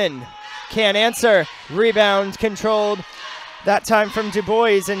Newman can't answer. Rebound controlled. That time from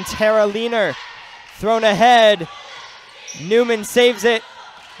DuBois, and Tara Leaner thrown ahead. Newman saves it.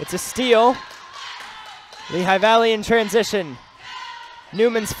 It's a steal. Lehigh Valley in transition.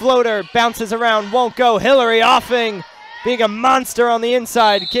 Newman's floater bounces around, won't go. Hillary Offing, being a monster on the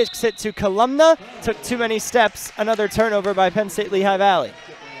inside, kicks it to Columna. Took too many steps. Another turnover by Penn State Lehigh Valley.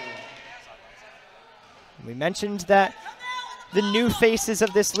 We mentioned that the new faces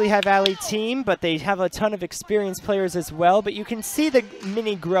of this Lehigh Valley team, but they have a ton of experienced players as well. But you can see the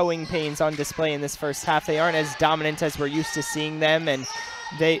mini growing pains on display in this first half. They aren't as dominant as we're used to seeing them, and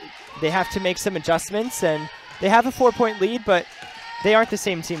they have to make some adjustments. And they have a 4-point lead, but they aren't the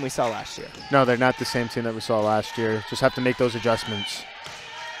same team we saw last year. No, they're not the same team that we saw last year. Just have to make those adjustments.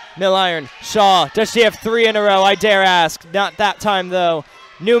 Milliron, Shaw, does she have 3 in a row? I dare ask. Not that time, though.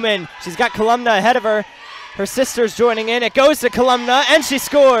 Newman, she's got Columna ahead of her. Her sister's joining in. It goes to Columna, and she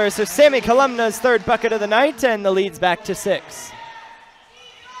scores. So Sammy Columna's 3rd bucket of the night, and the lead's back to 6.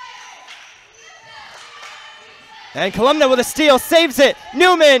 And Columna with a steal, saves it.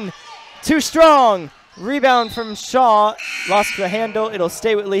 Newman, too strong. Rebound from Shaw, lost the handle. It'll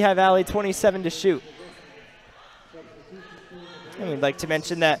stay with Lehigh Valley, 27 to shoot. And we'd like to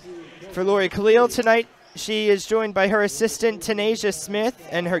mention that for Lori Khalil tonight, she is joined by her assistant, Tanasia Smith,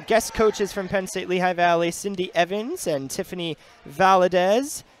 and her guest coaches from Penn State Lehigh Valley, Cindy Evans and Tiffany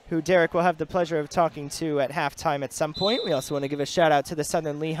Valadez, who Derek will have the pleasure of talking to at halftime at some point. We also want to give a shout out to the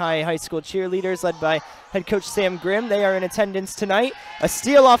Southern Lehigh High School cheerleaders led by head coach Sam Grimm. They are in attendance tonight. A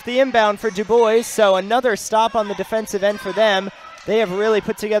steal off the inbound for DuBois, so another stop on the defensive end for them. They have really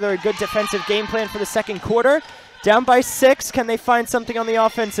put together a good defensive game plan for the second quarter. Down by 6, can they find something on the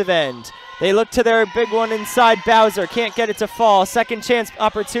offensive end? They look to their big one inside. Bowser can't get it to fall. Second chance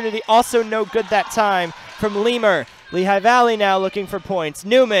opportunity, also no good that time from Lemur. Lehigh Valley now looking for points.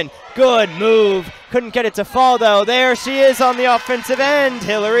 Newman, good move. Couldn't get it to fall, though. There she is on the offensive end,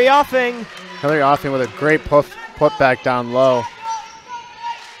 Hillary Offing. Hillary Offing with a great put back down low.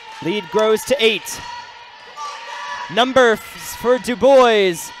 Lead grows to 8. Number for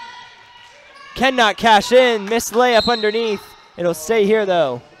DuBois. Cannot cash in. Missed layup underneath. It'll stay here,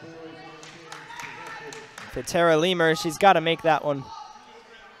 though. For Tara Lemur, she's got to make that one.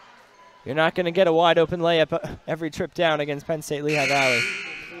 You're not going to get a wide open layup every trip down against Penn State Lehigh Valley.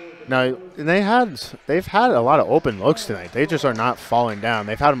 No, they've had a lot of open looks tonight. They just are not falling down.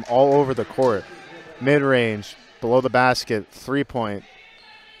 They've had them all over the court. Mid-range, below the basket, 3-point.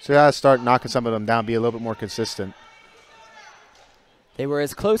 So you got to start knocking some of them down, be a little bit more consistent. They were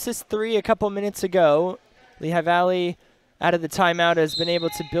as close as 3 a couple minutes ago. Lehigh Valley, out of the timeout, has been able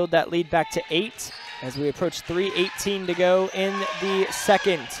to build that lead back to 8 as we approach 3:18 to go in the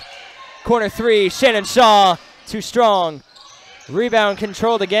second. Corner 3, Shannon Shaw, too strong. Rebound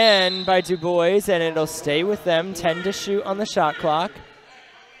controlled again by DuBois, and it'll stay with them. 10 to shoot on the shot clock.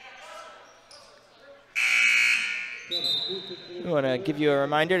 We want to give you a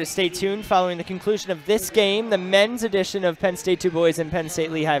reminder to stay tuned following the conclusion of this game, the men's edition of Penn State DuBois and Penn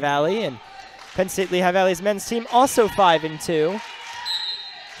State Lehigh Valley. And Penn State Lehigh Valley's men's team also 5-2.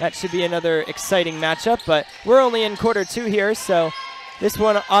 That should be another exciting matchup, but we're only in quarter 2 here, so this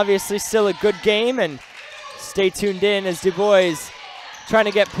one obviously still a good game, and stay tuned in as DuBois trying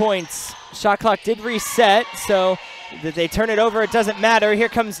to get points. Shot clock did reset, so that they turn it over, it doesn't matter. Here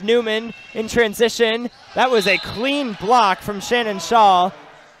comes Newman in transition. That was a clean block from Shannon Shaw,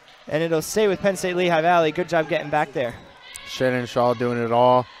 and it'll stay with Penn State Lehigh Valley. Good job getting back there. Shannon Shaw doing it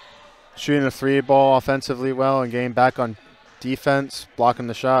all. Shooting a 3-ball offensively well and getting back on defense, blocking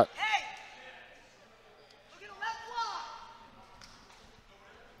the shot.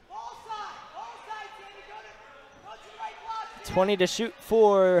 20 to shoot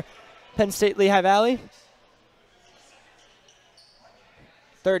for Penn State Lehigh Valley.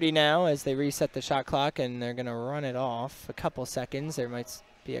 30 now as they reset the shot clock, and they're going to run it off a couple seconds. There might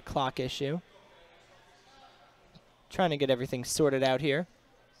be a clock issue. Trying to get everything sorted out here.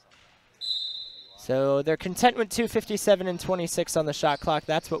 So they're content with 2:57 and 26 on the shot clock.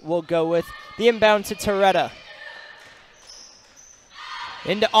 That's what we'll go with. The inbound to Toretta.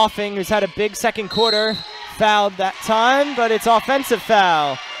 Into Offing, who's had a big second quarter. Fouled that time, but it's offensive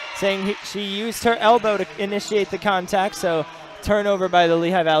foul. Saying she used her elbow to initiate the contact, so turnover by the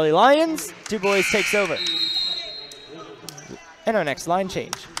Lehigh Valley Lions. DuBois takes over. And our next line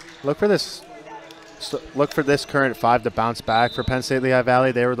change. Look for this current 5 to bounce back for Penn State Lehigh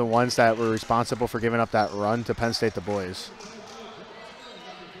Valley. They were the ones that were responsible for giving up that run to Penn State DuBois.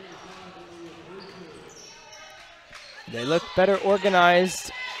 They look better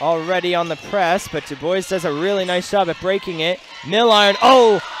organized already on the press, but DuBois does a really nice job at breaking it. Milliron,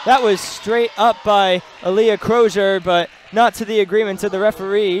 oh, that was straight up by Aaliyah Crozier, but not to the agreement of the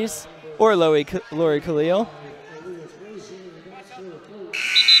referees or Lori Khalil.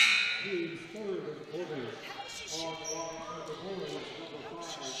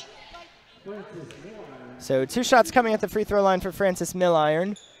 So 2 shots coming at the free throw line for Frances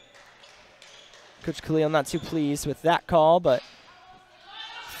Milliron. Coach Khalil not too pleased with that call, but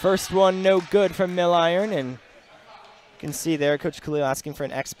First one, no good from Mill Iron, and you can see there Coach Khalil asking for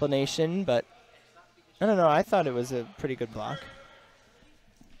an explanation, but I don't know. I thought it was a pretty good block.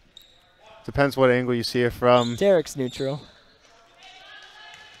 Depends what angle you see it from. Derek's neutral.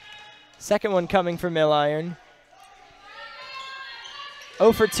 Second one coming for Mill Iron.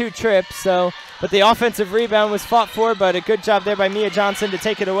 0 for 2 trips, but the offensive rebound was fought for, but a good job there by Mia Johnson to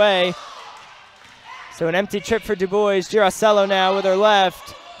take it away. So an empty trip for DuBois. Giracello now with her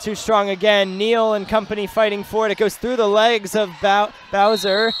left. Too strong again. Neal and company fighting for it. It goes through the legs of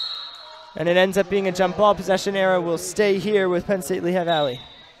Bowser, and it ends up being a jump ball. Possession error will stay here with Penn State Lehigh Valley.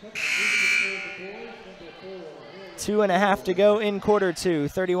 2.5 to go in quarter 2.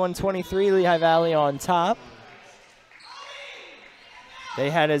 31-23, Lehigh Valley on top. They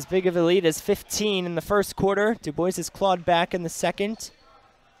had as big of a lead as 15 in the first quarter. DuBois has clawed back in the second.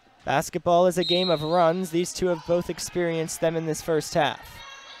 Basketball is a game of runs. These two have both experienced them in this first half.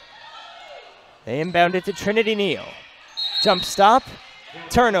 They inbound it to Trinity Neal. Jump stop,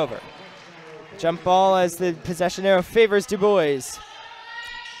 turnover. Jump ball as the possession arrow favors DuBois.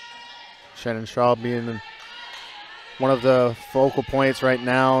 Shannon Shaw being one of the focal points right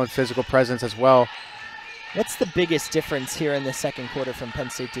now, and physical presence as well. What's the biggest difference here in the second quarter from Penn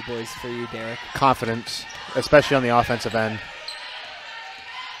State DuBois for you, Derek? Confidence, especially on the offensive end.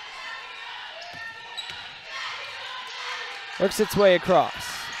 Works its way across.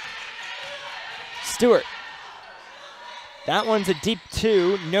 Stewart. That one's a deep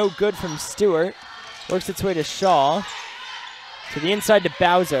 2, no good from Stewart. Works its way to Shaw. To the inside to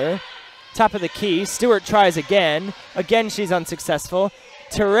Bowser. Top of the key, Stewart tries again. Again, she's unsuccessful.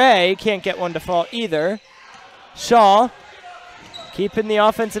 Teray can't get one to fall either. Shaw keeping the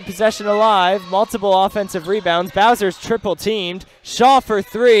offensive possession alive. Multiple offensive rebounds. Bowser's triple teamed. Shaw for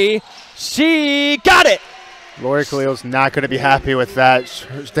 3. She got it! Lori Khalil's not going to be happy with that.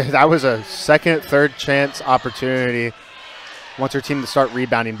 That was a second, third chance opportunity. Wants her team to start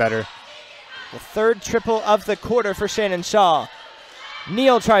rebounding better. The third triple of the quarter for Shannon Shaw.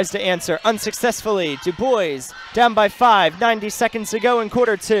 Neal tries to answer unsuccessfully. DuBois down by 5, 90 seconds to go in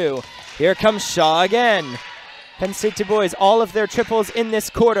quarter 2. Here comes Shaw again. Penn State DuBois, all of their triples in this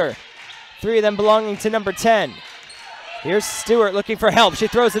quarter. 3 of them belonging to number 10. Here's Stewart looking for help. She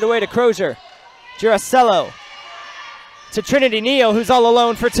throws it away to Crozier. Giracello to Trinity Neal, who's all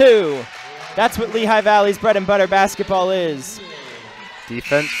alone for 2. That's what Lehigh Valley's bread and butter basketball is.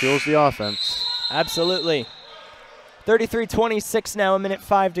 Defense fuels the offense. Absolutely. 33-26 now,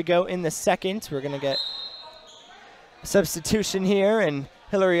 1:05 to go in the second. We're going to get a substitution here, and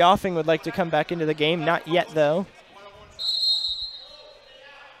Hillary Offing would like to come back into the game. Not yet, though.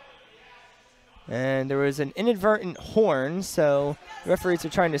 And there was an inadvertent horn, so the referees are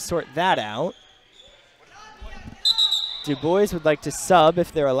trying to sort that out. DuBois would like to sub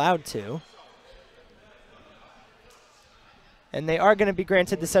if they're allowed to. And they are going to be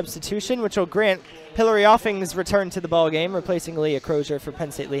granted the substitution, which will grant Hillary Offing's return to the ball game, replacing Leah Crozier for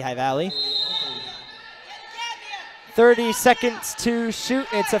Penn State Lehigh Valley. 30 seconds to shoot.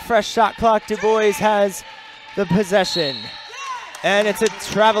 It's a fresh shot clock. DuBois has the possession. And it's a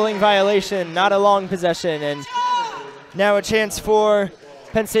traveling violation, not a long possession. And now a chance for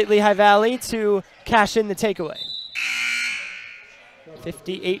Penn State Lehigh Valley to cash in the takeaway.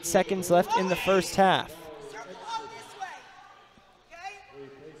 58 seconds left in the first half.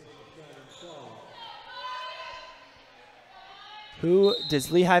 Who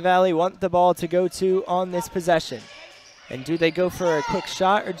does Lehigh Valley want the ball to go to on this possession? And do they go for a quick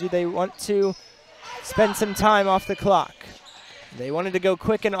shot, or do they want to spend some time off the clock? They wanted to go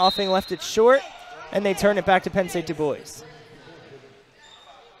quick, and Offing left it short, and they turn it back to Penn State DuBois.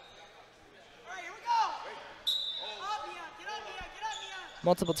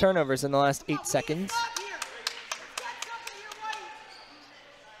 Multiple turnovers in the last 8 seconds.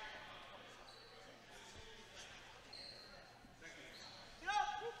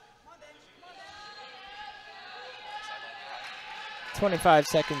 .25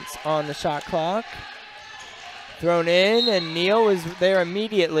 seconds on the shot clock. Thrown in, and Neal was there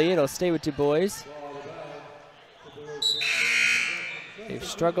immediately. It'll stay with DuBois. They've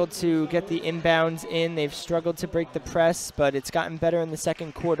struggled to get the inbounds in. They've struggled to break the press, but it's gotten better in the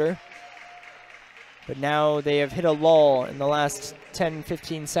second quarter. But now they have hit a lull in the last 10,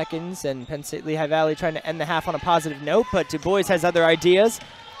 15 seconds, and Penn State Lehigh Valley trying to end the half on a positive note, but DuBois has other ideas.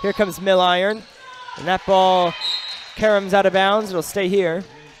 Here comes Mill Iron, and that ball caroms out of bounds. It'll stay here.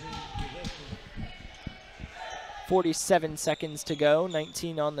 47 seconds to go,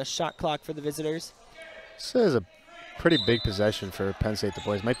 19 on the shot clock for the visitors. This is a pretty big possession for Penn State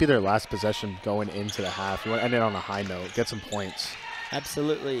DuBois. Might be their last possession going into the half. You want to end it on a high note, get some points.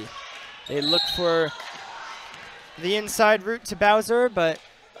 Absolutely. They look for the inside route to Bowser, but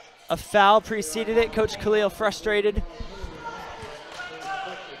a foul preceded it. Coach Khalil frustrated.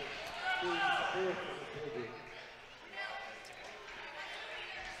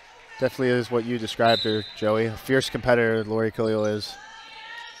 Definitely is what you described her, Joey. A fierce competitor, Lori Khalil is.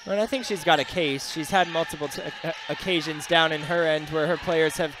 And I think she's got a case. She's had multiple occasions down in her end where her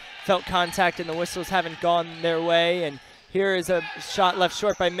players have felt contact and the whistles haven't gone their way. And here is a shot left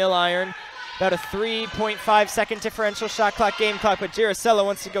short by Milliron. About a 3.5 second differential shot clock, game clock, but Girasella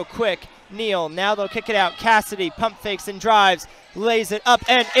wants to go quick. Neal, now they'll kick it out. Cassidy pump fakes and drives, lays it up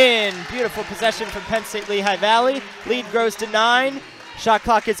and in. Beautiful possession from Penn State Lehigh Valley. Lead grows to 9. Shot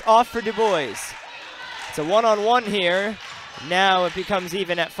clock is off for DuBois. It's a one-on-one here. Now it becomes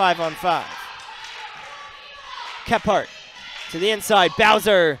even at 5-on-5. Kephart to the inside.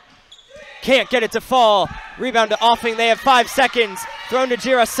 Bowser can't get it to fall. Rebound to Offing. They have 5 seconds. Thrown to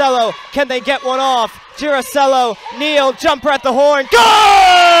Giracello. Can they get one off? Giracello, Neal, jumper at the horn.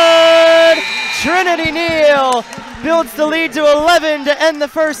 Good! Trinity Neal builds the lead to 11 to end the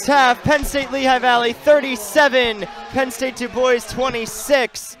first half. Penn State Lehigh Valley 37. Penn State DuBois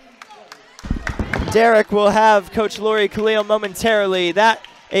 26. Derek will have Coach Lori Khalil momentarily. That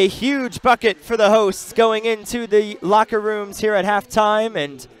a huge bucket for the hosts going into the locker rooms here at halftime.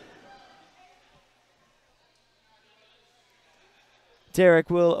 And Derek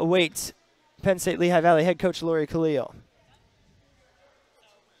will await Penn State Lehigh Valley head coach Lori Khalil.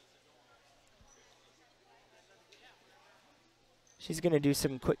 She's going to do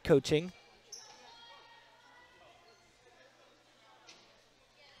some quick coaching.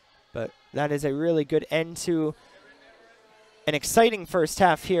 But that is a really good end to an exciting first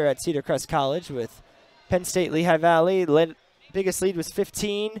half here at Cedar Crest College with Penn State Lehigh Valley. Biggest lead was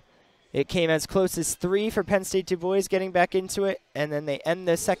 15. It came as close as 3 for Penn State DuBois getting back into it, and then they end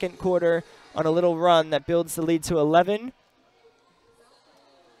the second quarter on a little run that builds the lead to 11.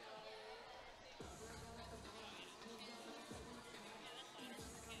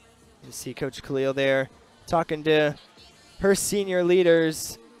 You see Coach Khalil there talking to her senior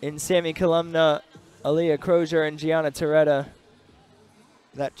leaders in Sammy Columna, Aaliyah Crozier, and Gianna Toretta.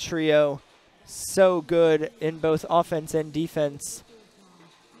 That trio, so good in both offense and defense.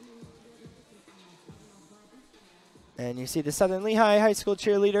 And you see the Southern Lehigh High School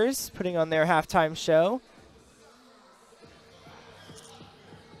cheerleaders putting on their halftime show.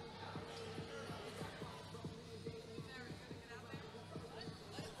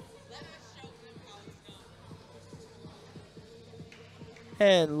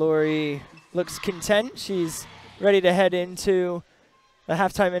 And Lori looks content. She's ready to head into a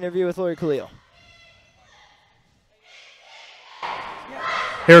halftime interview with Lori Khalil.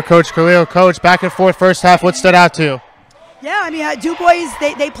 Here, Coach Khalil. Coach, back and forth first half. What stood out to you? Yeah, I mean, DuBois,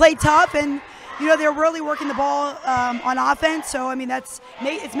 they played tough, and, you know, they're really working the ball on offense. So, I mean, it's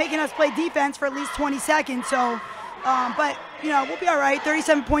making us play defense for at least 20 seconds. So, but, you know, we'll be all right.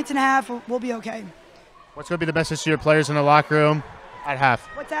 37 points in a half, we'll be okay. What's going to be the message to your players in the locker room at half?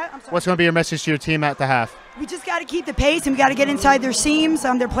 What's that? I'm sorry. What's going to be your message to your team at the half? We just got to keep the pace, and we got to get inside their seams.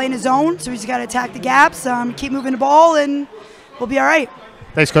 They're playing a zone, so we just got to attack the gaps, keep moving the ball, and we'll be all right.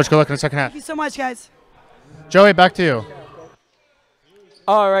 Thanks, Coach. Good luck in the second half. Thank you so much, guys. Joey, back to you.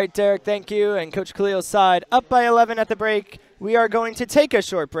 All right, Derek, thank you. And Coach Khalil's side up by 11 at the break. We are going to take a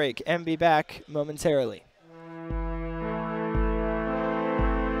short break and be back momentarily.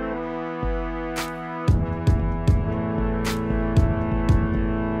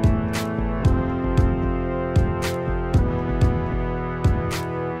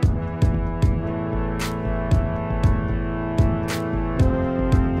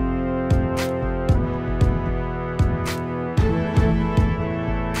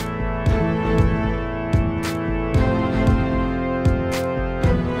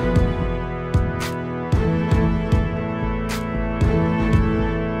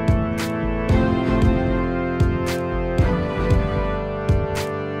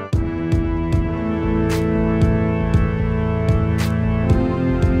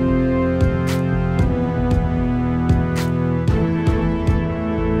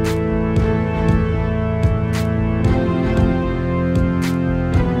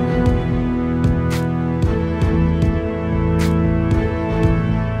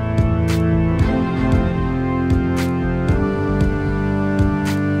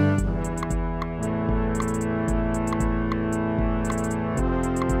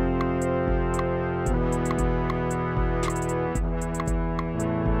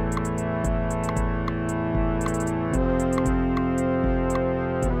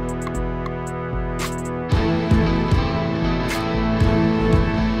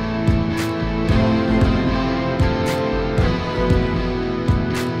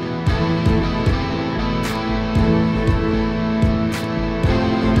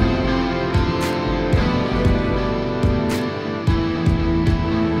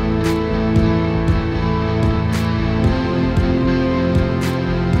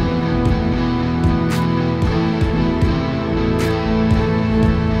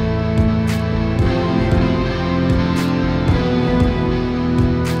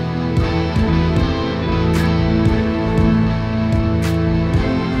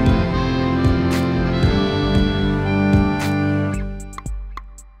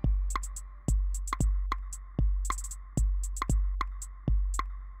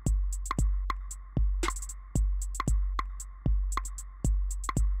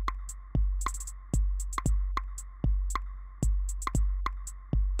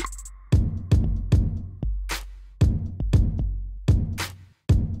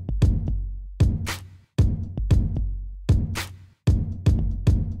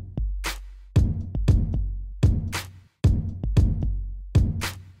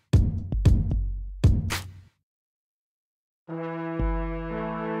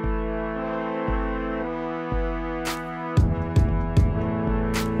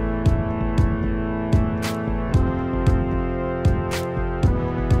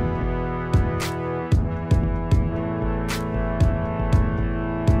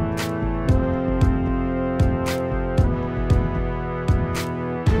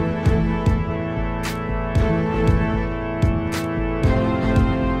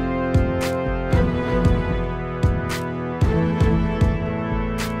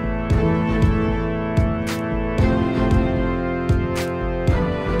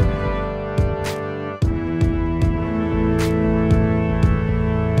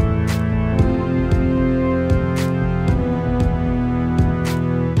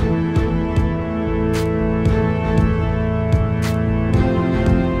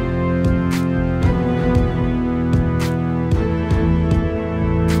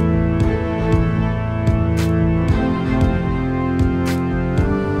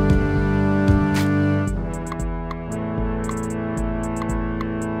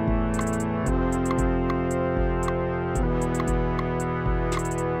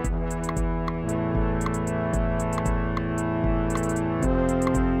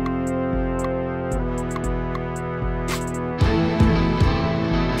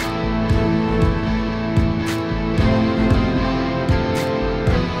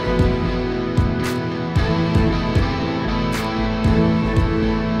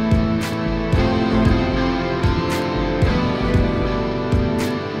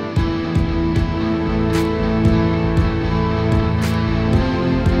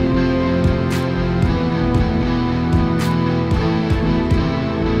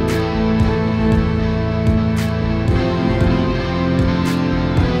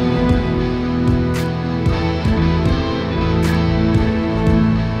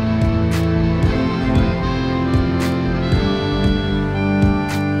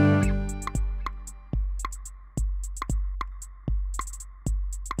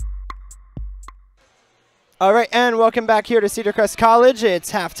 All right, and welcome back here to Cedar Crest College.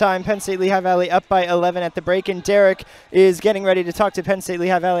 It's halftime. Penn State Lehigh Valley up by 11 at the break, and Derek is getting ready to talk to Penn State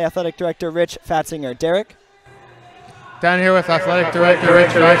Lehigh Valley Athletic Director Rich Fatzinger. Derek? Down here with Athletic Director Rich.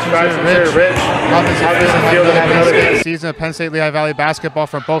 How does it feel to have another season of Penn State Lehigh Valley basketball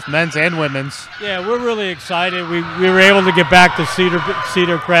from both men's and women's? Yeah, we're really excited. We were able to get back to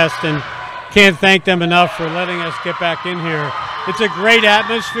Cedar Crest, and can't thank them enough for letting us get back in here. It's a great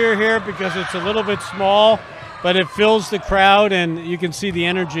atmosphere here because it's a little bit small, but it fills the crowd, and you can see the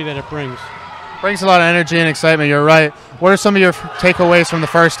energy that it brings. Brings a lot of energy and excitement, you're right. What are some of your takeaways from the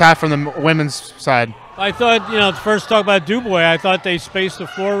first half from the women's side? I thought, first talk about DuBois, I thought they spaced the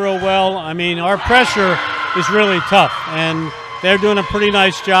floor real well. I mean, our pressure is really tough, and they're doing a pretty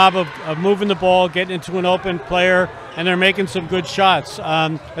nice job of moving the ball, getting into an open player, and they're making some good shots.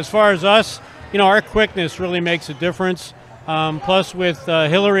 As far as us, our quickness really makes a difference. Plus with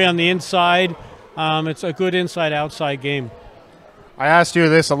Hillary on the inside, it's a good inside-outside game. I asked you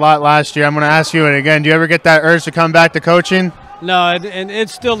this a lot last year. I'm going to ask you it again. Do you ever get that urge to come back to coaching? No, and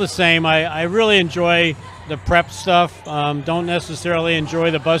it's still the same. I really enjoy the prep stuff. Don't necessarily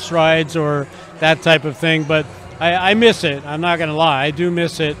enjoy the bus rides or that type of thing, but I miss it. I'm not going to lie. I do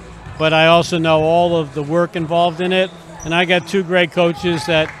miss it, but I also know all of the work involved in it, and I got two great coaches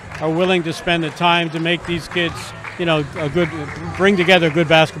that are willing to spend the time to make these kids, bring together a good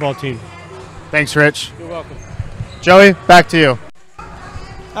basketball team. Thanks, Rich. You're welcome. Joey, back to you.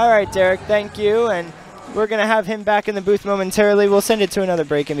 All right, Derek, thank you. And we're going to have him back in the booth momentarily. We'll send it to another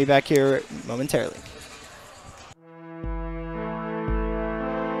break and be back here momentarily.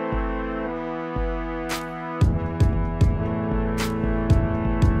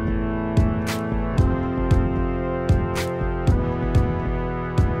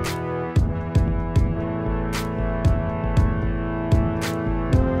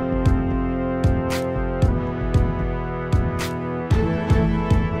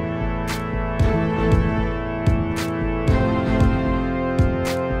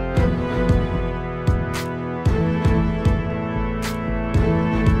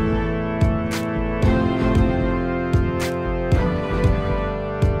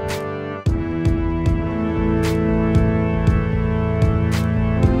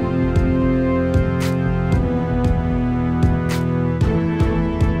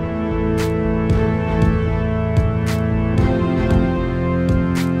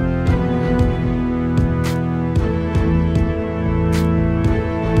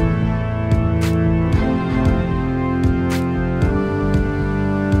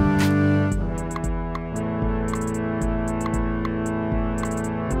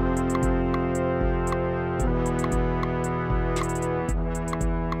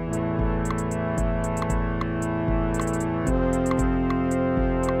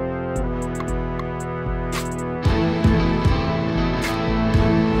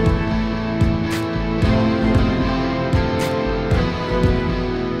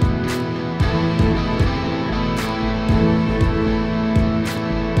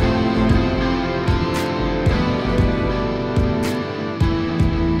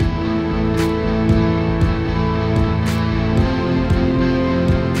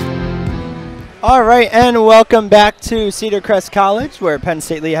 All right, and welcome back to Cedar Crest College, where Penn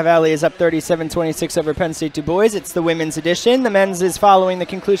State Lehigh Valley is up 37-26 over Penn State DuBois. It's the women's edition. The men's is following the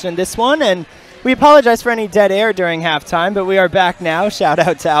conclusion of this one, and we apologize for any dead air during halftime, but we are back now. Shout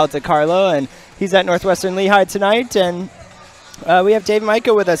out to Al DiCarlo, and he's at Northwestern Lehigh tonight, and we have Dave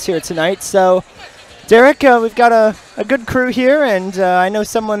Micah with us here tonight. So, Derek, we've got a good crew here, and I know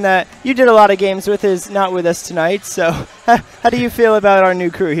someone that you did a lot of games with is not with us tonight. So how do you feel about our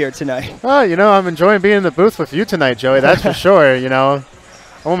new crew here tonight? Oh, I'm enjoying being in the booth with you tonight, Joey. That's for sure. I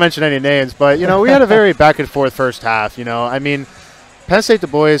won't mention any names, but, we had a very back-and-forth first half. I mean, Penn State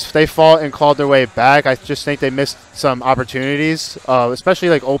DuBois, they fought and clawed their way back. I just think they missed some opportunities, especially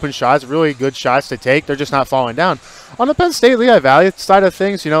like open shots, really good shots to take. They're just not falling down. On the Penn State Lehigh Valley side of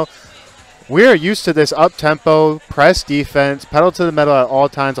things, we are used to this up-tempo, press defense, pedal to the metal at all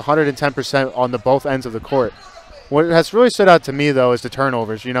times, 110% on the both ends of the court. What has really stood out to me, though, is the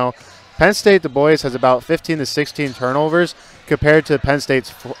turnovers. Penn State DuBois has about 15 to 16 turnovers compared to Penn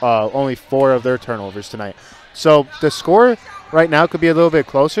State's only 4 of their turnovers tonight. So the score right now could be a little bit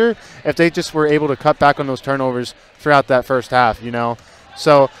closer if they just were able to cut back on those turnovers throughout that first half,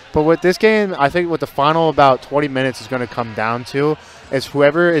 So, but with this game, I think what the final about 20 minutes is going to come down to is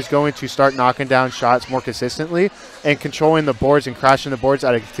whoever is going to start knocking down shots more consistently and controlling the boards and crashing the boards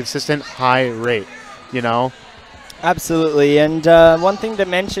at a consistent high rate, Absolutely. And one thing to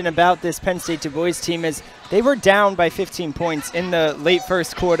mention about this Penn State DuBois team is they were down by 15 points in the late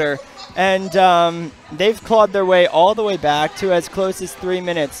first quarter. And they've clawed their way all the way back to as close as 3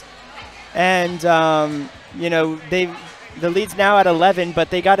 minutes. And, you know, the lead's now at 11, but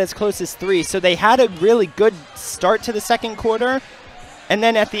they got as close as 3. So they had a really good start to the second quarter. And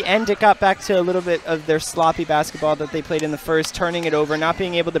then at the end, it got back to a little bit of their sloppy basketball that they played in the first, turning it over, not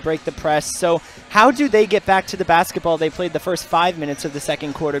being able to break the press. So how do they get back to the basketball they played the first 5 minutes of the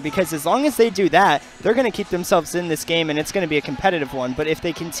second quarter? Because as long as they do that, they're going to keep themselves in this game, and it's going to be a competitive one. But if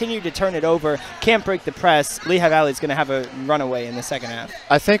they continue to turn it over, can't break the press, Lehigh Valley is going to have a runaway in the second half.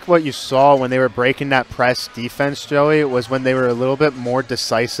 I think what you saw when they were breaking that press defense, Joey, was when they were a little bit more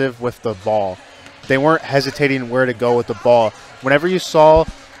decisive with the ball. They weren't hesitating where to go with the ball. Whenever you saw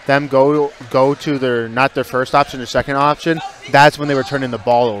them go to their not their first option, their second option, that's when they were turning the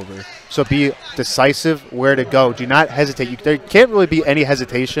ball over. So be decisive where to go. Do not hesitate. There can't really be any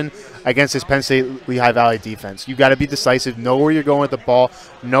hesitation against this Penn State Lehigh Valley defense. You got to be decisive, know where you're going with the ball,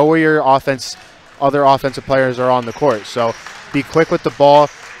 know where your other offensive players are on the court. So be quick with the ball,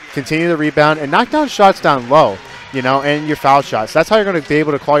 continue to rebound, and knock down shots down low, you know, and your foul shots. That's how you're going to be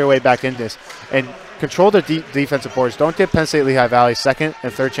able to claw your way back into this. And control the defensive boards. Don't give Penn State Lehigh Valley second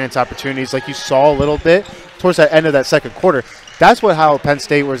and third chance opportunities like you saw a little bit towards the end of that second quarter. That's how Penn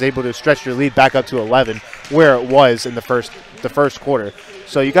State was able to stretch their lead back up to 11, where it was in the first quarter.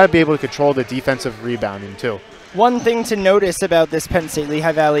 So you got to be able to control the defensive rebounding too. One thing to notice about this Penn State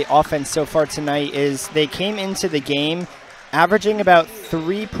Lehigh Valley offense so far tonight is they came into the game averaging about 4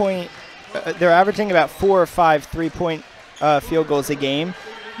 or 5 3-point field goals a game.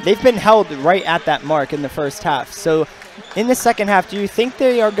 They've been held right at that mark in the first half. So in the second half, do you think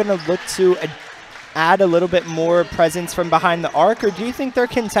they are going to look to add a little bit more presence from behind the arc, or do you think they're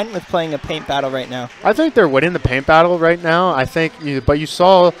content with playing a paint battle right now? I think they're winning the paint battle right now. But you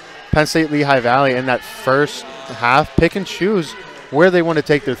saw Penn State Lehigh Valley in that first half pick and choose where they want to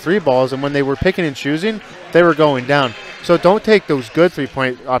take their three balls, and when they were picking and choosing, they were going down. So don't take those good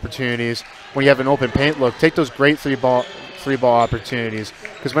three-point opportunities when you have an open paint look. Take those great three ball opportunities,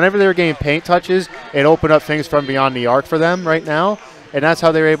 because whenever they were getting paint touches, it opened up things from beyond the arc for them right now, and that's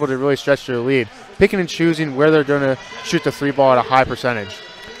how they were able to really stretch their lead. Picking and choosing where they're going to shoot the three ball at a high percentage.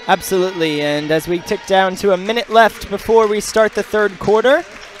 Absolutely, and as we tick down to a minute left before we start the third quarter,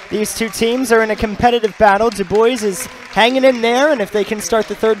 these two teams are in a competitive battle. DuBois is hanging in there, and if they can start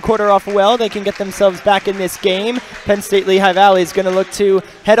the third quarter off well, they can get themselves back in this game. Penn State Lehigh Valley is going to look to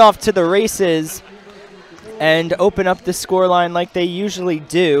head off to the races and open up the scoreline like they usually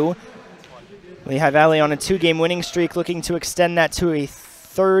do. Lehigh Valley on a 2-game winning streak, looking to extend that to a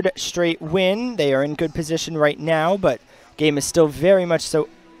third straight win. They are in good position right now, but game is still very much so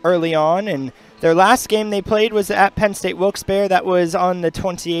early on. And their last game they played was at Penn State Wilkes-Barre. That was on the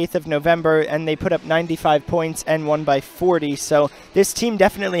 28th of November, and they put up 95 points and won by 40. So this team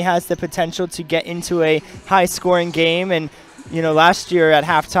definitely has the potential to get into a high-scoring game. And you know, last year at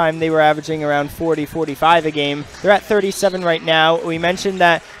halftime, they were averaging around 40, 45 a game. They're at 37 right now. We mentioned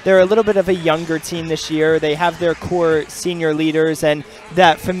that they're a little bit of a younger team this year. They have their core senior leaders and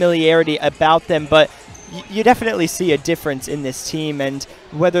that familiarity about them, but you definitely see a difference in this team, and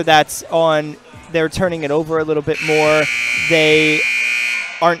whether that's on they're turning it over a little bit more, they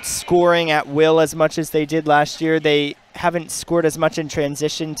aren't scoring at will as much as they did last year. They haven't scored as much in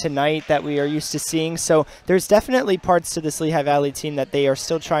transition tonight that we are used to seeing. So there's definitely parts to this Lehigh Valley team that they are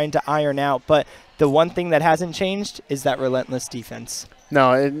still trying to iron out. But the one thing that hasn't changed is that relentless defense.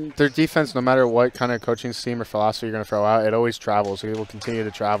 No, their defense, no matter what kind of coaching scheme or philosophy you're going to throw out, it always travels. It will continue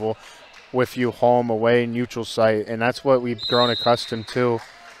to travel with you home, away, neutral site. And that's what we've grown accustomed to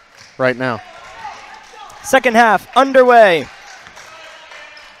right now. Second half underway.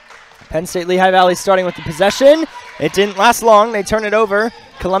 Penn State Lehigh Valley starting with the possession. It didn't last long. They turn it over.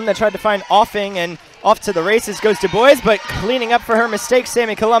 Columna tried to find Offing, and off to the races goes DuBois, but cleaning up for her mistake,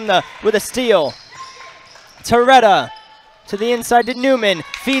 Sammy Columna with a steal. Toretta to the inside to Newman.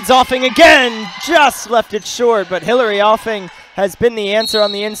 Feeds Offing again. Just left it short, but Hillary Offing has been the answer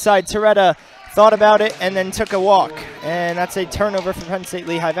on the inside. Toretta thought about it and then took a walk. And that's a turnover for Penn State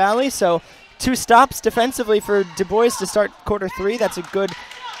Lehigh Valley. So 2 stops defensively for DuBois to start quarter 3. That's a good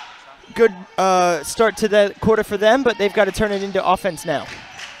start to the quarter for them, but they've got to turn it into offense now.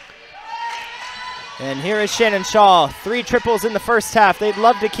 And here is Shannon Shaw. 3 triples in the first half. They'd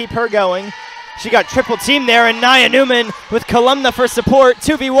love to keep her going. She got triple team there, and Nia Newman with Columna for support.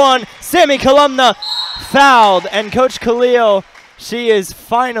 2v1. Sammy Columna fouled, and Coach Khalil, she is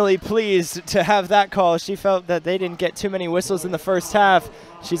finally pleased to have that call. She felt that they didn't get too many whistles in the first half.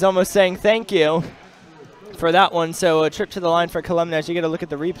 She's almost saying thank you. for that one. So a trip to the line for Columna as you get a look at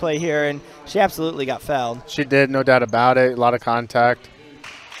the replay here, and she absolutely got fouled. She did, no doubt about it. A lot of contact.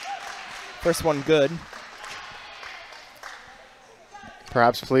 First one good.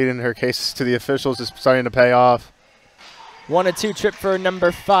 Perhaps pleading her cases to the officials is starting to pay off. 1-2 trip for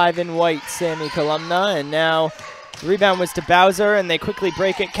number 5 in white, Sammy Columna. And now the rebound was to Bowser, and they quickly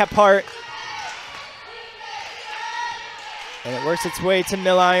break it. Kephart. And it works its way to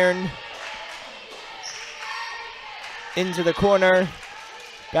Milliron. Into the corner.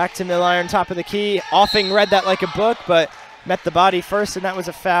 Back to Milliron, top of the key. Offing read that like a book, but met the body first, and that was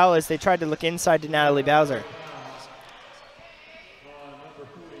a foul as they tried to look inside to Natalie Bowser.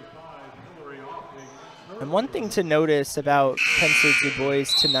 And one thing to notice about Penn State DuBois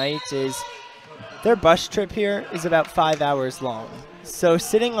tonight is their bus trip here is about 5 hours long. So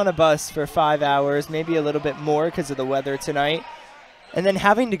sitting on a bus for 5 hours, maybe a little bit more because of the weather tonight, and then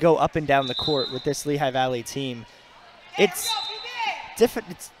having to go up and down the court with this Lehigh Valley team, it's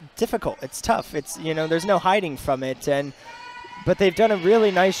difficult. It's tough. It's, you know, there's no hiding from it. But they've done a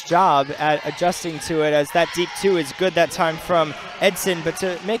really nice job at adjusting to it, as that deep two is good that time from Edson. But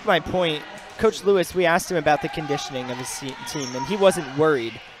to make my point, Coach Lewis, we asked him about the conditioning of his team, and he wasn't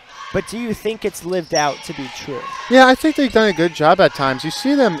worried. But do you think it's lived out to be true? Yeah, I think they've done a good job at times. You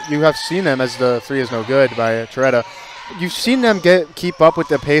have seen them as the three is no good by Toretta. You've seen them keep up with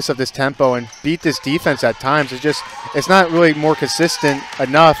the pace of this tempo and beat this defense at times. It's not really more consistent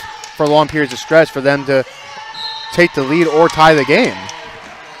enough for long periods of stretch for them to take the lead or tie the game.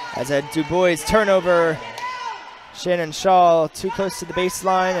 As a DuBois turnover, Shannon Shaw too close to the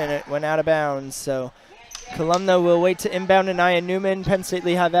baseline, and it went out of bounds. So Columna will wait to inbound to Nia Newman. Penn State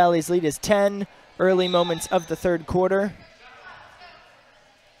Lehigh Valley's lead is 10. Early moments of the third quarter.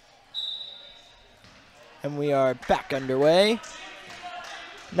 And we are back underway.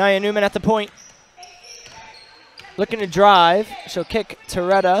 Nia Newman at the point. Looking to drive. She'll kick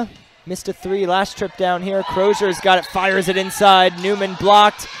Toretta. Missed a 3 last trip down here. Crozier's got it, fires it inside. Newman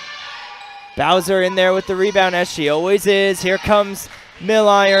blocked. Bowser in there with the rebound, as she always is. Here comes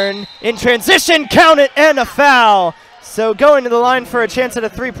Milliron in transition. Count it, and a foul. So going to the line for a chance at a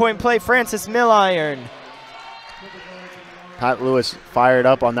 3-point play, Francis Milliron. Pat Lewis fired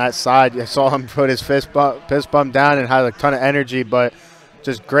up on that side. I saw him put his fist bump down and had a ton of energy, but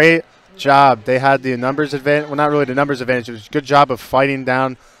just great job. They had the numbers advantage. Well, not really the numbers advantage. It was a good job of fighting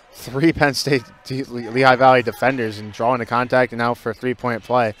down 3 Penn State Lehigh Valley defenders and drawing the contact, and now for a 3-point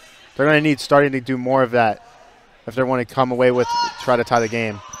play. They're going to need starting to do more of that if they want to come away with, try to tie the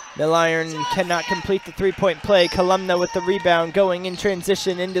game. Milliron cannot complete the 3-point play. Columna with the rebound, going in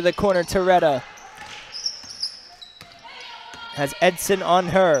transition into the corner. Toretta has Edson on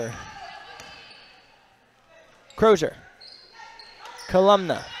her. Crozier.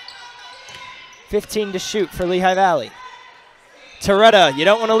 Columna. 15 to shoot for Lehigh Valley. Toretta, you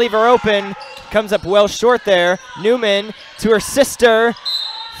don't want to leave her open. Comes up well short there. Newman to her sister.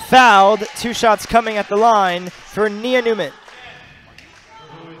 Fouled. 2 shots coming at the line for Nia Newman.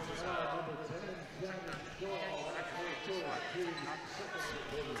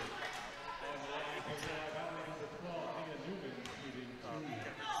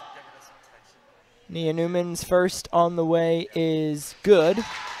 Nia Newman's first on the way is good.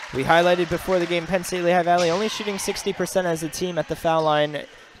 We highlighted before the game Penn State Lehigh Valley only shooting 60% as a team at the foul line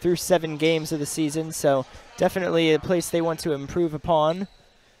through 7 games of the season, so definitely a place they want to improve upon.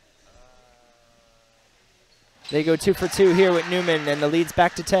 They go 2 for 2 here with Newman, and the lead's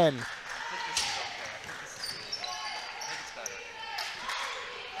back to 10.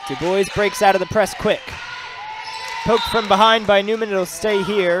 DuBois breaks out of the press quick. Poked from behind by Newman. It'll stay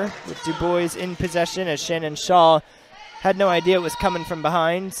here with DuBois in possession, as Shannon Shaw had no idea it was coming from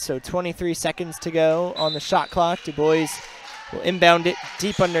behind. So 23 seconds to go on the shot clock. DuBois will inbound it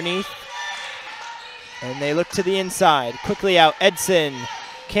deep underneath. And they look to the inside. Quickly out, Edson.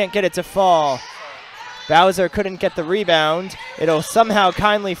 Can't get it to fall. Bowser couldn't get the rebound. It'll somehow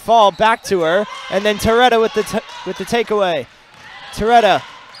kindly fall back to her. And then Toretta with the takeaway. Toretta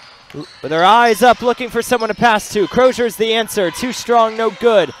with her eyes up, looking for someone to pass to. Crozier's the answer. Too strong, no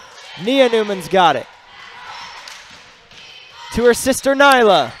good. Nia Newman's got it. To her sister,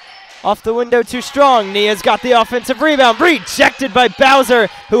 Nyla. Off the window, too strong. Nia's got the offensive rebound. Rejected by Bowser,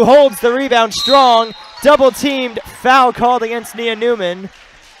 who holds the rebound strong. Double teamed, foul called against Nia Newman.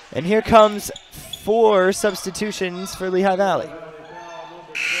 And here comes 4 substitutions for Lehigh Valley.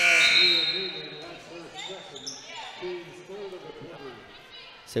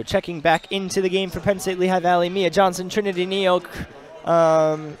 So checking back into the game for Penn State Lehigh Valley, Mia Johnson, Trinity Neal,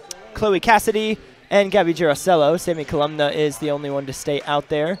 Chloe Cassidy, and Gabby Girassello. Sammy Columna is the only one to stay out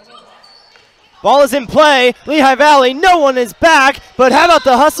there. Ball is in play. Lehigh Valley, no one is back. But how about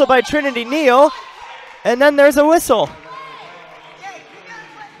the hustle by Trinity Neal? And then there's a whistle.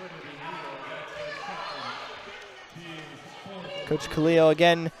 Coach Khalil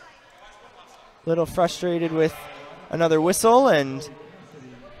again, a little frustrated with another whistle, and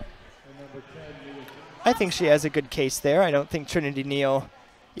I think she has a good case there. I don't think Trinity Neal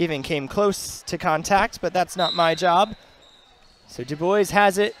even came close to contact, but that's not my job. So DuBois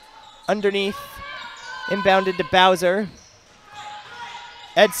has it underneath, inbounded to Bowser.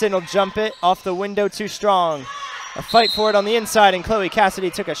 Edson will jump it off the window, too strong. A fight for it on the inside, and Chloe Cassidy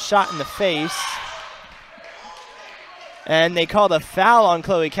took a shot in the face. And they called a foul on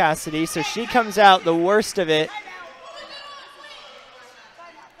Chloe Cassidy, so she comes out the worst of it.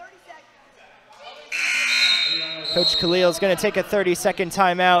 Coach Khalil is going to take a 30-second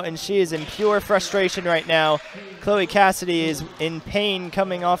timeout, and she is in pure frustration right now. Chloe Cassidy is in pain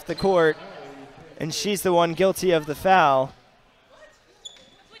coming off the court, and she's the one guilty of the foul.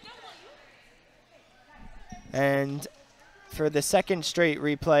 And for the second straight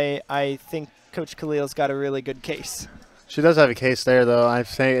replay, I think Coach Khalil's got a really good case. She does have a case there, though. I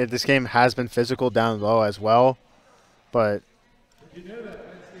think this game has been physical down low as well, but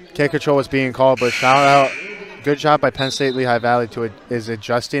kick control was being called. But shout out, good job by Penn State Lehigh Valley is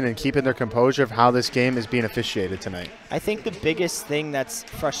adjusting and keeping their composure of how this game is being officiated tonight. I think the biggest thing that's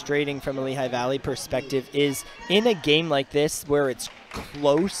frustrating from a Lehigh Valley perspective is in a game like this where it's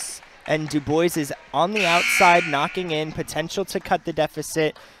close and DuBois is on the outside knocking in, potential to cut the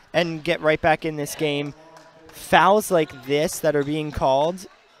deficit and get right back in this game. Fouls like this that are being called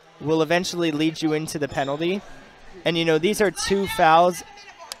will eventually lead you into the penalty. And, you know, these are 2 fouls.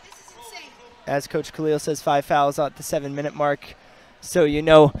 As Coach Khalil says, 5 fouls at the 7-minute mark. So you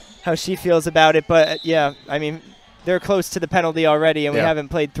know how she feels about it. But, yeah, I mean, they're close to the penalty already, and we haven't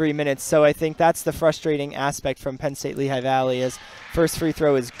played 3 minutes. So I think that's the frustrating aspect from Penn State Lehigh Valley is first free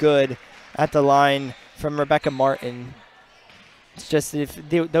throw is good at the line from Rebecca Martin. It's just if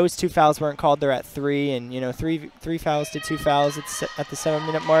those 2 fouls weren't called, they're at 3. And, you know, three fouls to 2 fouls at the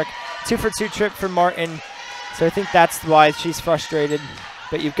 7-minute mark. 2 for 2 trip for Martin. So I think that's why she's frustrated.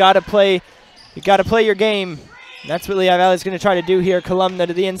 But you've got to play your game. And that's what Lehigh Valley is going to try to do here. Columna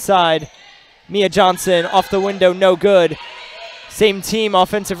to the inside. Mia Johnson off the window, no good. Same team,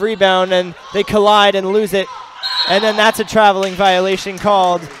 offensive rebound, and they collide and lose it. And then that's a traveling violation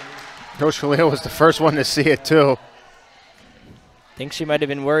called. Coach Khalil was the first one to see it, too. I think she might have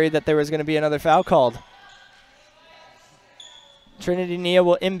been worried that there was going to be another foul called. Trinity Neal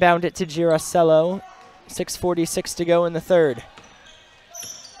will inbound it to Giracello. 6:46 to go in the third.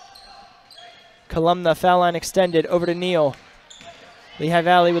 Columna, foul line extended, over to Neal. Lehigh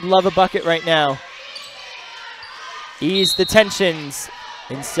Valley would love a bucket right now. Ease the tensions.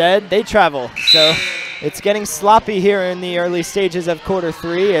 Instead, they travel. So it's getting sloppy here in the early stages of quarter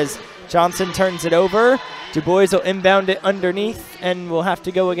 3 as Johnson turns it over. DuBois will inbound it underneath and will have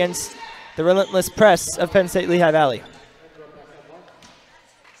to go against the relentless press of Penn State Lehigh Valley.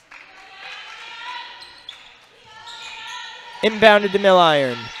 Inbounded to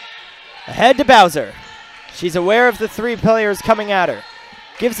Milliron. Ahead to Bowser. She's aware of the 3 players coming at her.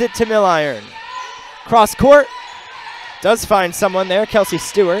 Gives it to Milliron. Cross court. Does find someone there, Kelsey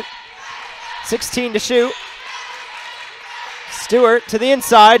Stewart. 16 to shoot. Stewart to the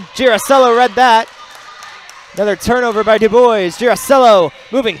inside. Giracello read that. Another turnover by DuBois. Giracello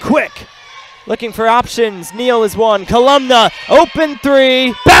moving quick. Looking for options. Neal is one. Columna, open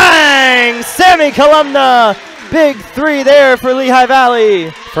 3. Bang! Sammy Columna. Big 3 there for Lehigh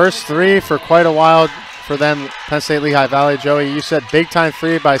Valley. First 3 for quite a while for them, Penn State Lehigh Valley. Joey, you said big time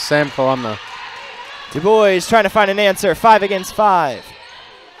 3 by Sam Columna. DuBois trying to find an answer. 5 against 5.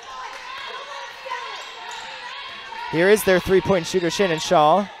 Here is their 3-point shooter, Shannon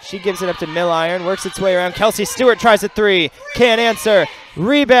Shaw. She gives it up to Milliron, works its way around. Kelsey Stewart tries a 3. Can't answer.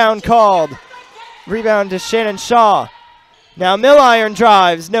 Rebound called. Rebound to Shannon Shaw. Now Milliron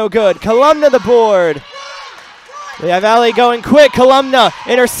drives. No good. Columna the board. Lehigh Valley going quick. Columna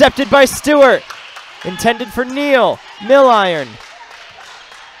intercepted by Stewart. Intended for Neal. Milliron.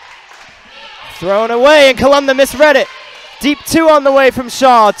 Thrown away, and Columna misread it. Deep 2 on the way from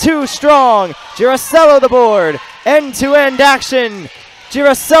Shaw. 2 strong. Giracello the board. End-to-end action.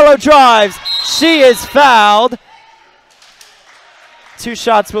 Giracello drives. She is fouled. 2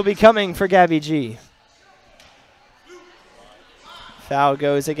 shots will be coming for Gabby G. Foul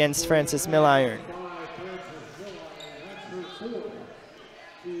goes against Frances Milliron.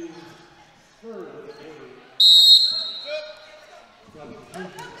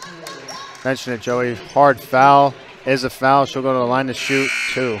 Mention it, Joey. Hard foul is a foul. She'll go to the line to shoot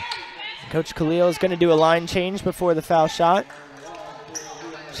 2. Coach Khalil is going to do a line change before the foul shot.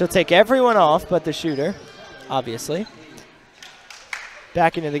 She'll take everyone off but the shooter, obviously.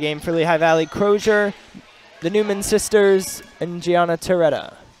 Back into the game for Lehigh Valley, Crozier, the Newman sisters, and Gianna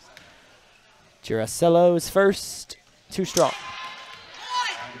Toretta. Giracello is first, too strong.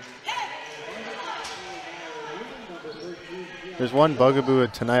 There's one bugaboo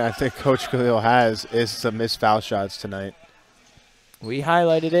tonight I think Coach Khalil has is some missed foul shots tonight. We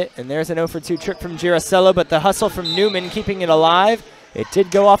highlighted it, and there's an 0 for 2 trip from Giracello, but the hustle from Newman keeping it alive. It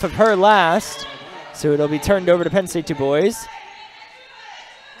did go off of her last, so it'll be turned over to Penn State DuBois.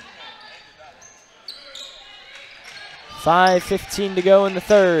 5:15 to go in the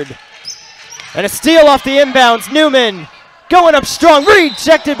third. And a steal off the inbounds. Newman going up strong,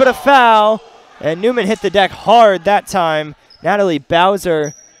 rejected, but a foul. And Newman hit the deck hard that time. Natalie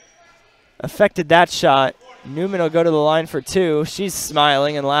Bowser affected that shot. Newman will go to the line for 2. She's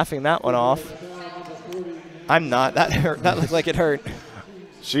smiling and laughing that one off. I'm not. That hurt. That looked like it hurt.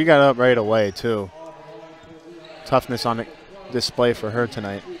 She got up right away, too. Toughness on display for her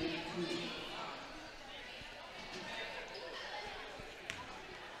tonight.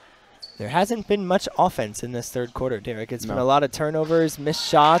 There hasn't been much offense in this third quarter, Derek. It's been a lot of turnovers, missed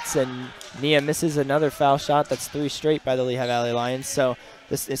shots, and Nia misses another foul shot. That's 3 straight by the Lehigh Valley Lions. So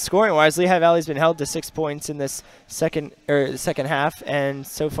scoring-wise, Lehigh Valley's been held to 6 points in this second half, and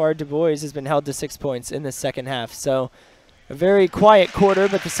so far DuBois has been held to 6 points in this second half. So a very quiet quarter,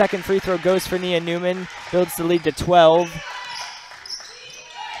 but the second free throw goes for Nia Newman, builds the lead to 12.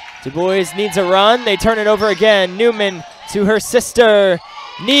 DuBois needs a run. They turn it over again. Newman to her sister.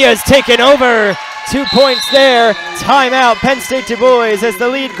 Nia's taken over. 2 points there. Timeout, Penn State DuBois, as the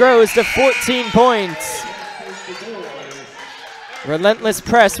lead grows to 14 points. Relentless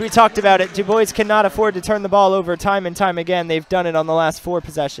press, we talked about it. DuBois cannot afford to turn the ball over time and time again. They've done it on the last 4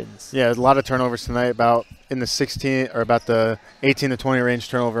 possessions. Yeah, there's a lot of turnovers tonight, about in the 16 or about the 18 to 20 range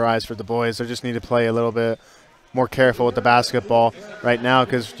turnover-wise for DuBois. They just need to play a little bit more careful with the basketball right now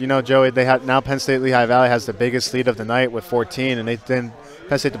because, you know, Joey, now Penn State Lehigh Valley has the biggest lead of the night with 14, and Penn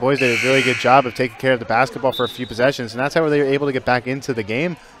State DuBois did a really good job of taking care of the basketball for a few possessions, and that's how they were able to get back into the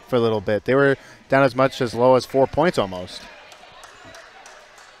game for a little bit. They were down as much as low as 4 points almost.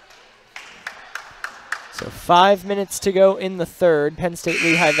 So 5 minutes to go in the third. Penn State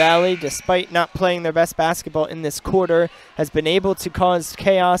Lehigh Valley, despite not playing their best basketball in this quarter, has been able to cause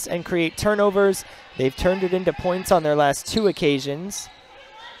chaos and create turnovers. They've turned it into points on their last 2 occasions.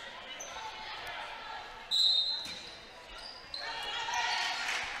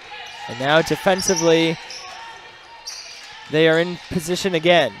 And now defensively, they are in position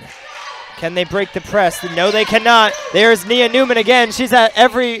again. Can they break the press? No, they cannot. There's Nia Newman again. She's at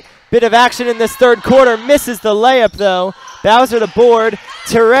every bit of action in this third quarter. Misses the layup, though. Bowser the board.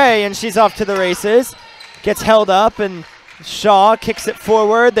 Teray, and she's off to the races. Gets held up, and Shaw kicks it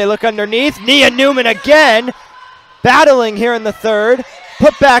forward. They look underneath. Nia Newman again. Battling here in the third.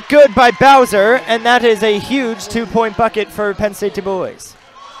 Put back good by Bowser, and that is a huge 2-point bucket for Penn State DuBois.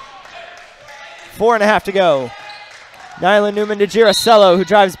 4.5 to go. Nyla Newman to Giracello, who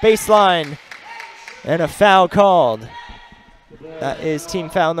drives baseline. And a foul called. That is team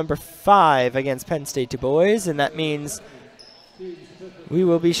foul number 5 against Penn State DuBois, and that means we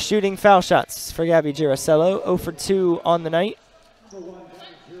will be shooting foul shots for Gabby Giracello. 0 for 2 on the night.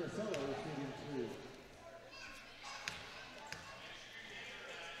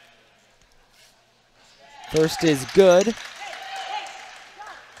 First is good.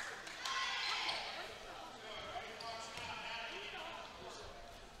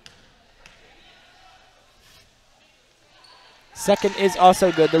 Second is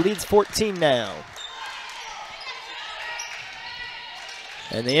also good. The lead's 14 now.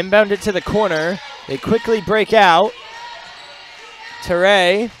 And they inbound it to the corner. They quickly break out.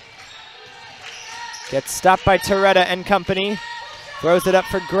 Teray gets stopped by Toretta and company. Throws it up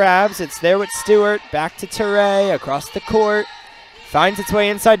for grabs. It's there with Stewart. Back to Teray across the court. Finds its way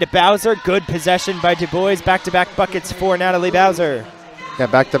inside to Bowser. Good possession by DuBois. Back-to-back buckets for Natalie Bowser. Yeah,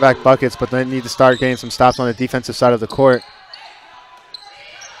 back-to-back buckets, but they need to start getting some stops on the defensive side of the court.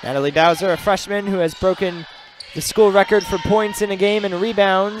 Natalie Bowser, a freshman who has broken the school record for points in a game and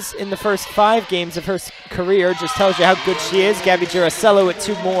rebounds in the first 5 games of her career. Just tells you how good she is. Gabby Giracello with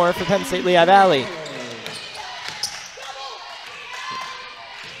 2 more for Penn State Lehigh Valley.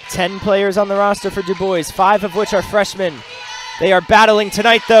 10 players on the roster for DuBois, 5 of which are freshmen. They are battling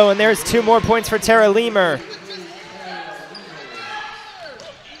tonight, though, and there's 2 more points for Tara Leamer.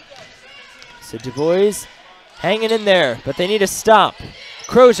 So DuBois hanging in there, but they need a stop.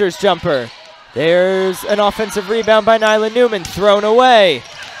 Crozier's jumper. There's an offensive rebound by Nyla Newman, thrown away.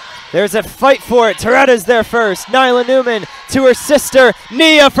 There's a fight for it. Toretta's there first. Nyla Newman to her sister,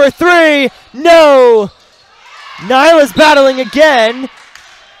 Nia, for three. No! Nyla's battling again.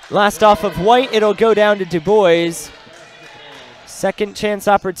 Last off of White, it'll go down to DuBois. Second chance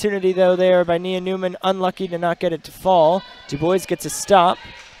opportunity, though, there by Nia Newman. Unlucky to not get it to fall. DuBois gets a stop.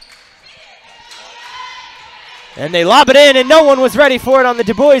 And they lob it in, and no one was ready for it on the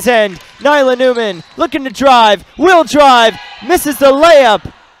DuBois end. Nyla Newman looking to drive, will drive, misses the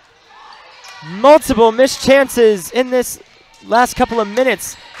layup. Multiple missed chances in this last couple of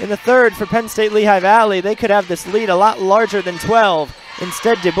minutes in the third for Penn State Lehigh Valley. They could have this lead a lot larger than 12.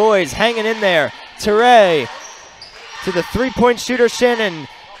 Instead, DuBois hanging in there. Teray to the three-point shooter, Shannon.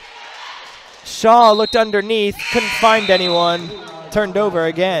 Shaw looked underneath, couldn't find anyone, turned over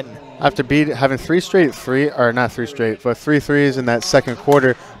again. After having three threes in that second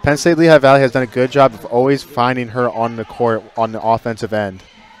quarter, Penn State Lehigh Valley has done a good job of always finding her on the court on the offensive end.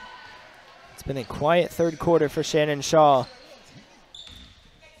 It's been a quiet third quarter for Shannon Shaw.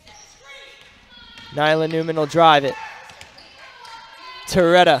 Nyla Newman will drive it.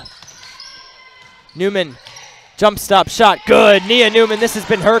 Toretta. Newman, jump stop shot, good. Nia Newman, this has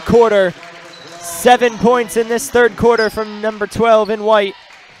been her quarter. 7 points in this third quarter from number 12 in White.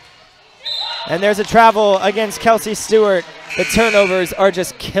 And there's a travel against Kelsey Stewart. The turnovers are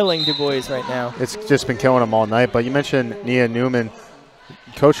just killing DuBois right now. It's just been killing them all night. But you mentioned Nia Newman.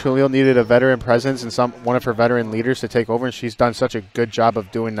 Coach Khalil needed a veteran presence and one of her veteran leaders to take over, and she's done such a good job of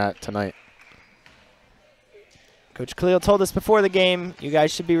doing that tonight. Coach Khalil told us before the game, you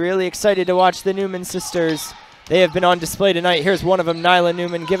guys should be really excited to watch the Newman sisters. They have been on display tonight. Here's one of them, Nyla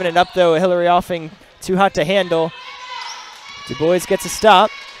Newman, giving it up, though. Hillary Offing, too hot to handle. DuBois gets a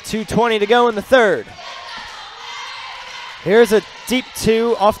stop. 2:20 to go in the third. Here's a deep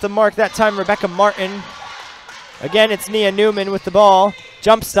two off the mark. That time, Rebecca Martin. Again, it's Nia Newman with the ball.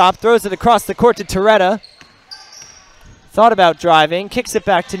 Jump stop, throws it across the court to Toretta. Thought about driving, kicks it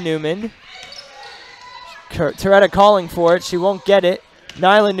back to Newman. Toretta calling for it. She won't get it.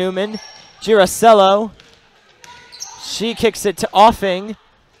 Nyla Newman, Giracello. She kicks it to Offing.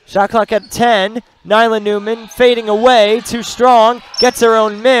 Shot clock at 10. Nyla Newman fading away, too strong. Gets her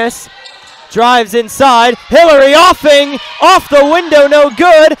own miss. Drives inside. Hillary Offing off the window, no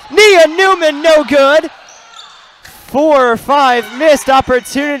good. Nia Newman, no good. 4 or 5 missed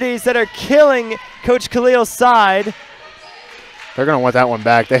opportunities that are killing Coach Khalil's side. They're going to want that one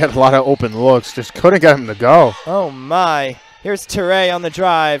back. They had a lot of open looks. Just couldn't get him to go. Oh, my. Here's Teray on the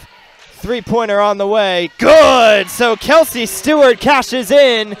drive. Three-pointer on the way. Good! So Kelsey Stewart cashes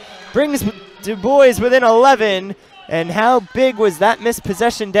in, brings DuBois within 11. And how big was that missed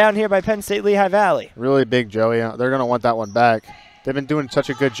possession down here by Penn State Lehigh Valley? Really big, Joey. They're going to want that one back. They've been doing such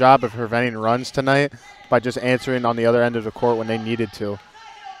a good job of preventing runs tonight by just answering on the other end of the court when they needed to.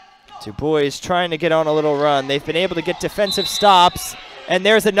 DuBois trying to get on a little run. They've been able to get defensive stops. And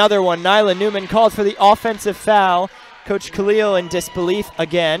there's another one. Nyla Newman called for the offensive foul. Coach Khalil in disbelief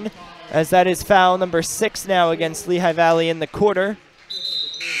again, as that is foul number 6 now against Lehigh Valley in the quarter.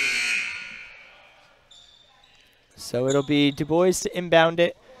 So it'll be DuBois to inbound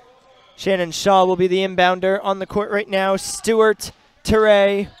it. Shannon Shaw will be the inbounder on the court right now. Stewart,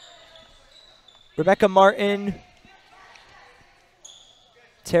 Teray, Rebecca Martin,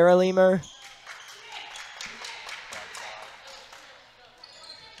 Tara Lemer.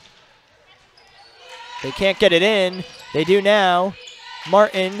 They can't get it in. They do now.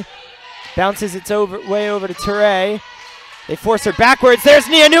 Martin bounces its way over to Teray. They force her backwards. There's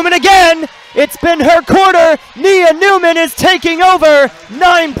Nia Newman again. It's been her quarter. Nia Newman is taking over.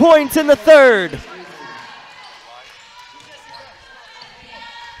 9 points in the third.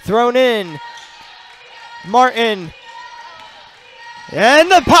 Thrown in. Martin. And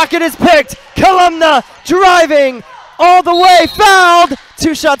the pocket is picked. Columna driving all the way. Fouled.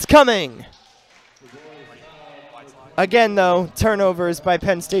 2 shots coming. Again, though, turnovers by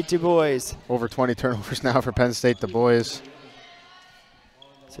Penn State DuBois. Over 20 turnovers now for Penn State DuBois.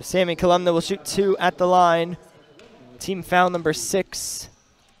 So Sammy Columna will shoot 2 at the line. Team foul number 6.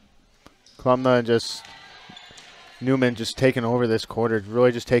 Columna and Newman just taking over this quarter,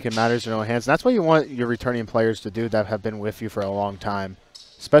 really just taking matters in their own hands. And that's what you want your returning players to do that have been with you for a long time,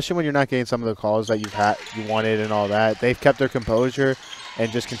 especially when you're not getting some of the calls that you wanted and all that. They've kept their composure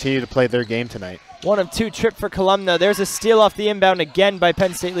and just continue to play their game tonight. 1 of 2 trip for Columna. There's a steal off the inbound again by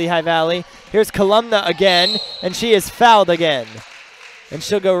Penn State Lehigh Valley. Here's Columna again, and she is fouled again. And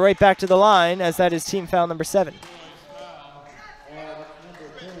she'll go right back to the line, as that is team foul number 7.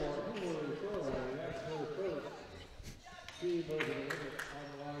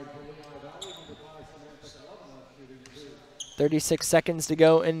 36 seconds to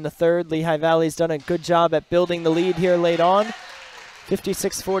go in the third. Lehigh Valley's done a good job at building the lead here late on.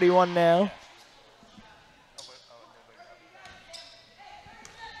 56-41 now.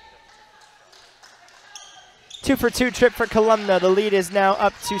 Two for two trip for Columna. The lead is now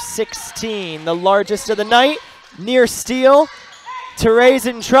up to 16. The largest of the night. Near steal. Teray's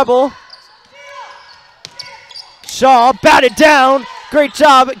in trouble. Shaw batted down. Great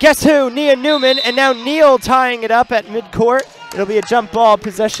job. Guess who? Nia Newman. And now Neal tying it up at midcourt. It'll be a jump ball.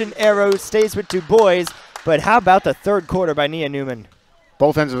 Possession arrow stays with DuBois. But how about the third quarter by Nia Newman?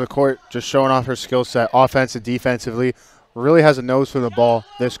 Both ends of the court just showing off her skill set, offense and defensively. Really has a nose for the ball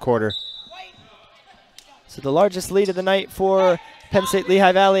this quarter. So the largest lead of the night for Penn State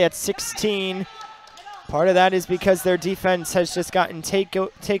Lehigh Valley at 16. Part of that is because their defense has just gotten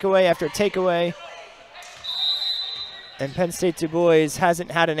takeaway after takeaway. And Penn State DuBois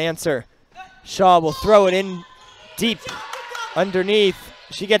hasn't had an answer. Shaw will throw it in deep underneath.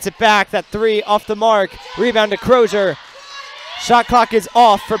 She gets it back. That three off the mark. Rebound to Crozier. Shot clock is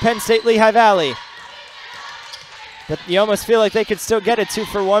off for Penn State Lehigh Valley. But you almost feel like they could still get a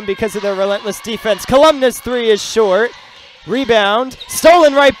 2-for-1 because of their relentless defense. Columna's three is short. Rebound.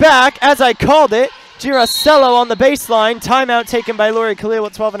 Stolen right back, as I called it. Giracello on the baseline. Timeout taken by Lori Khalil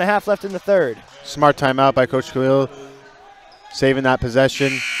with 12.5 left in the third. Smart timeout by Coach Khalil. Saving that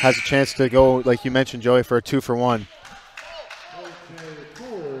possession. Has a chance to go, like you mentioned, Joey, for a 2-for-1.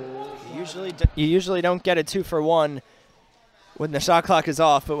 You usually don't get a 2-for-1 when the shot clock is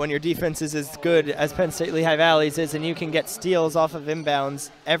off, but when your defense is as good as Penn State Lehigh Valley's is and you can get steals off of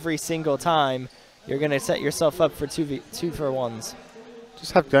inbounds every single time, you're going to set yourself up for 2-for-1s.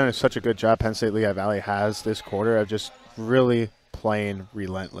 Just have done such a good job Penn State Lehigh Valley has this quarter of just really playing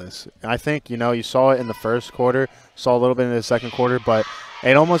relentless. And I think, you saw it in the first quarter, saw a little bit in the second quarter, but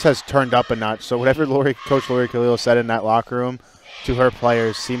it almost has turned up a notch. So whatever Coach Lori Khalil said in that locker room to her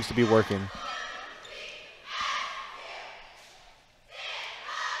players seems to be working.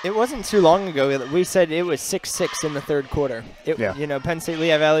 It wasn't too long ago that we said it was 6-6 in the third quarter. Penn State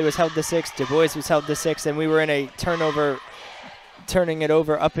Lehigh Valley was held to 6, DuBois was held to 6, and we were in a turning it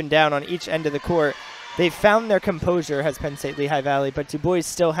over up and down on each end of the court. They've found their composure, has Penn State Lehigh Valley, but DuBois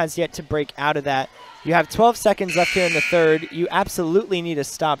still has yet to break out of that. You have 12 seconds left here in the third. You absolutely need a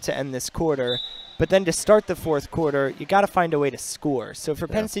stop to end this quarter. But then to start the fourth quarter, you got to find a way to score. So for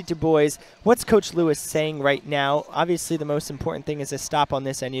Penn State DuBois, what's Coach Lewis saying right now? Obviously, the most important thing is a stop on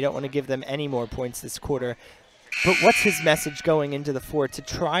this end. You don't want to give them any more points this quarter. But what's his message going into the fourth to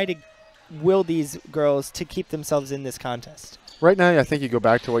try to will these girls to keep themselves in this contest? Right now, I think you go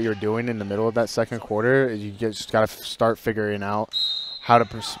back to what you're doing in the middle of that second quarter. You just got to start figuring out how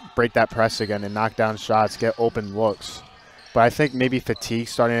to break that press again and knock down shots, get open looks. But I think maybe fatigue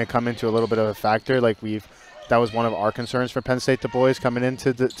starting to come into a little bit of a factor. That was one of our concerns for Penn State DuBois coming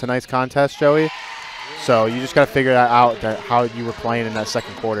into tonight's contest, Joey. So you just got to figure that out, how you were playing in that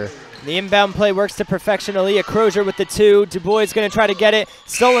second quarter. The inbound play works to perfection. Aaliyah Crozier with the two. DuBois going to try to get it.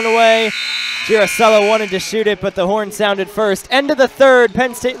 Stolen away. Giracello wanted to shoot it, but the horn sounded first. End of the third.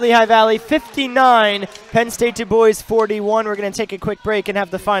 Penn State Lehigh Valley 59. Penn State DuBois 41. We're going to take a quick break and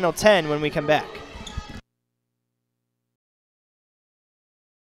have the final 10 when we come back.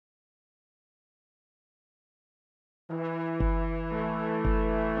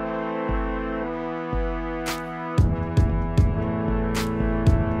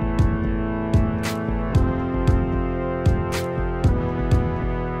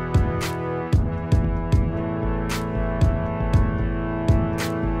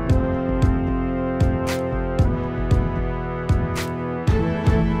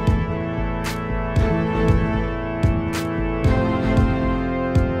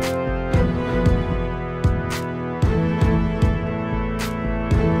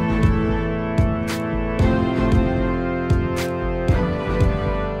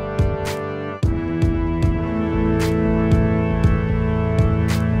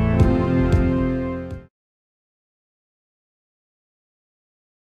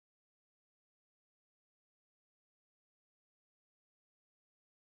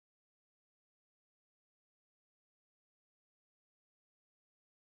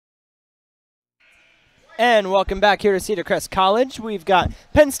 And welcome back here to Cedar Crest College. We've got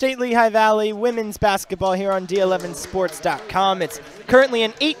Penn State Lehigh Valley women's basketball here on D11sports.com. It's currently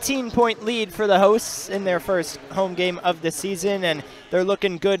an 18-point lead for the hosts in their first home game of the season, and they're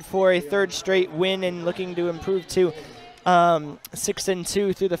looking good for a third straight win and looking to improve to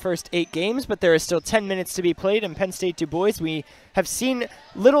 6-2 through the first 8 games, but there is still 10 minutes to be played in Penn State DuBois. We have seen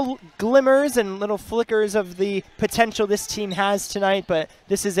little glimmers and little flickers of the potential this team has tonight, but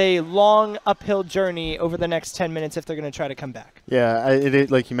this is a long uphill journey over the next 10 minutes if they're going to try to come back. Yeah,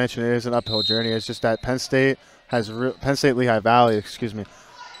 like you mentioned, it is an uphill journey. It's just that Penn State Lehigh Valley,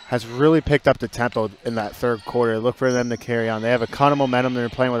 has really picked up the tempo in that third quarter. Look for them to carry on. They have a ton of momentum. They're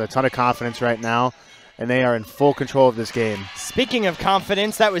playing with a ton of confidence right now, and they are in full control of this game. Speaking of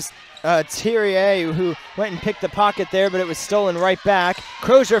confidence, that was Thierry who went and picked the pocket there, but it was stolen right back.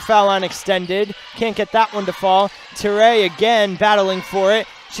 Crozier foul line extended. Can't get that one to fall. Thierry again battling for it.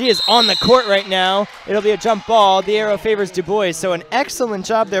 She is on the court right now. It'll be a jump ball. The arrow favors DuBois. So an excellent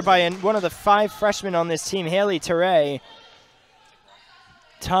job there by one of the 5 freshmen on this team, Haley Thierry,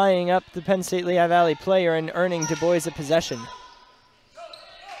 tying up the Penn State Lehigh Valley player and earning DuBois a possession.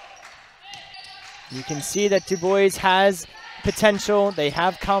 You can see that DuBois has potential. They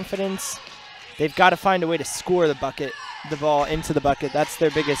have confidence. They've got to find a way to score the ball into the bucket. That's their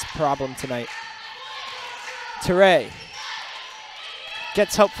biggest problem tonight. Thierry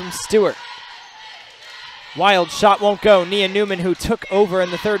gets help from Stewart. Wild shot won't go. Nia Newman, who took over in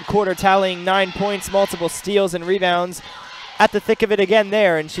the third quarter, tallying 9 points, multiple steals and rebounds, at the thick of it again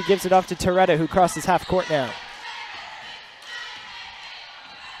there, and she gives it off to Toretta, who crosses half court now.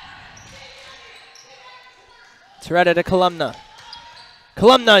 Toretta to Columna.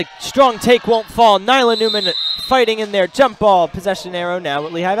 Columna, strong take, won't fall. Nyla Newman fighting in there. Jump ball, possession arrow now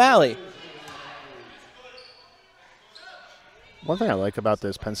at Lehigh Valley. One thing I like about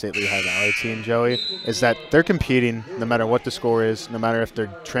this Penn State Lehigh Valley team, Joey, is that they're competing no matter what the score is, no matter if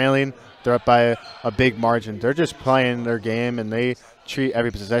they're trailing, they're up by a big margin. They're just playing their game, and they treat every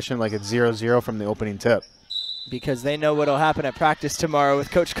possession like it's 0-0 from the opening tip. Because they know what'll happen at practice tomorrow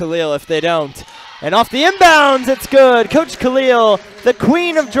with Coach Khalil if they don't. And off the inbounds, it's good. Coach Khalil, the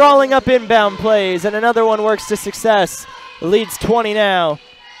queen of drawing up inbound plays, and another one works to success. The lead's 20 now.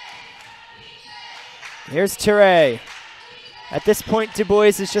 Here's Thierry. At this point,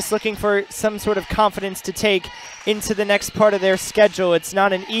 DuBois is just looking for some sort of confidence to take into the next part of their schedule. It's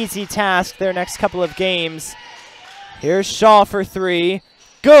not an easy task, their next couple of games. Here's Shaw for 3.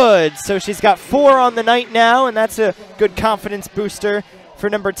 Good. So she's got 4 on the night now, and that's a good confidence booster for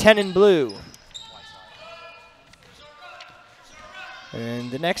number 10 in blue. And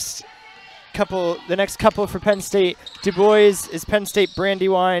the next couple for Penn State DuBois is Penn State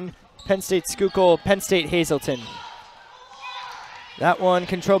Brandywine, Penn State Schuylkill, Penn State Hazleton. That one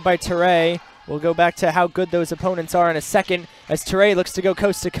controlled by Thierry. We'll go back to how good those opponents are in a second as Thierry looks to go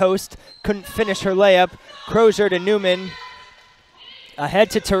coast to coast. Couldn't finish her layup. Crozier to Newman. Ahead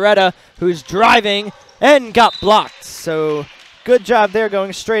to Toretta, who's driving and got blocked. So good job there,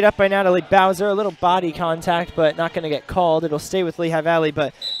 going straight up by Natalie Bowser. A little body contact, but not going to get called. It'll stay with Lehigh Valley.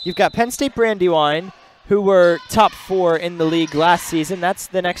 But you've got Penn State Brandywine, who were top 4 in the league last season. That's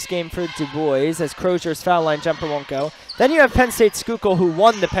the next game for DuBois, as Crozier's foul line jumper won't go. Then you have Penn State Schuylkill, who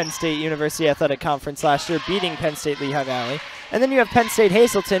won the Penn State University Athletic Conference last year, beating Penn State Lehigh Valley. And then you have Penn State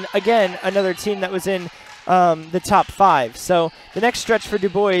Hazleton, again, another team that was in the top 5. So the next stretch for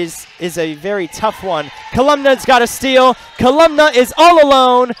DuBois is a very tough one. Columna's got a steal. Columna is all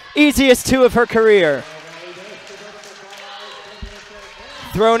alone. Easiest 2 of her career.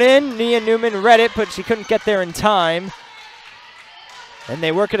 Thrown in, Nia Newman read it, but she couldn't get there in time. And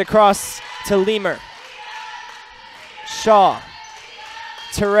they work it across to Lemur. Shaw.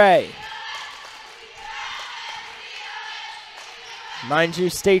 Thierry. Mind you,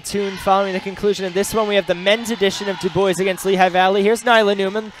 stay tuned following the conclusion of this one. We have the men's edition of DuBois against Lehigh Valley. Here's Nyla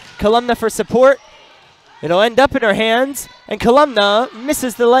Newman. Columna for support. It'll end up in her hands, and Columna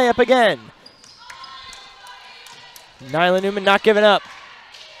misses the layup again. Nyla Newman not giving up.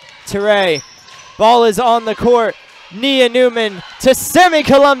 Thierry. Ball is on the court. Nia Newman to Semi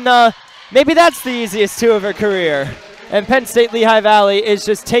Columna. Maybe that's the easiest 2 of her career. And Penn State Lehigh Valley is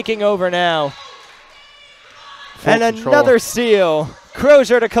just taking over now. Full and control. Another steal.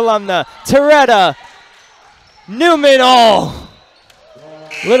 Crozier to Columna. Toretta. Newman all.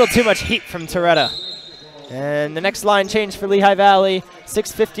 Little too much heat from Toretta. And the next line change for Lehigh Valley.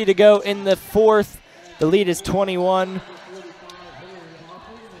 6:50 to go in the 4th. The lead is 21.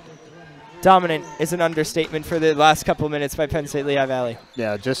 Dominant is an understatement for the last couple minutes by Penn State Lehigh Valley.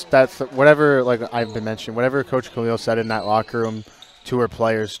 Yeah, just that, whatever, like I've been mentioning, whatever Coach Khalil said in that locker room to her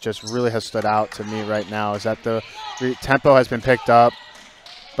players just really has stood out to me right now, is that the tempo has been picked up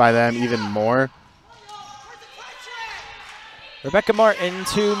by them even more. Rebecca Martin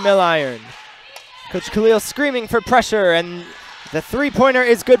to Milliron. Coach Khalil screaming for pressure, and the 3-pointer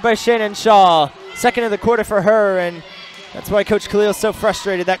is good by Shannon Shaw. Second of the quarter for her, and That's why Coach Khalil's so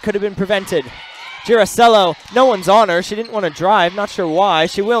frustrated. That could have been prevented. Giracello, no one's on her. She didn't want to drive. Not sure why.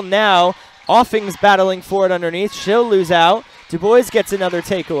 She will now. Offing's battling for it underneath. She'll lose out. DuBois gets another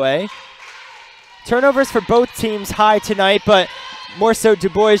takeaway. Turnovers for both teams high tonight, but more so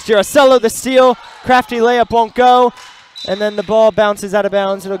DuBois. Giracello, the steal. Crafty layup won't go. And then the ball bounces out of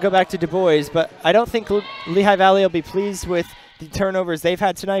bounds. It'll go back to DuBois. But I don't think Lehigh Valley will be pleased with the turnovers they've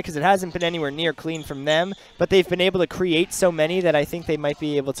had tonight because it hasn't been anywhere near clean from them. But they've been able to create so many that I think they might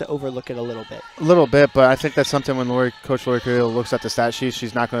be able to overlook it a little bit. A little bit, but I think that's something when Coach Lori Khalil looks at the stat sheet,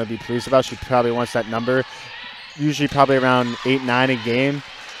 she's not going to be pleased about. She probably wants that number, usually probably around 8, 9 a game.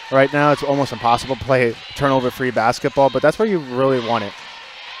 Right now, it's almost impossible to play turnover-free basketball, but that's where you really want it.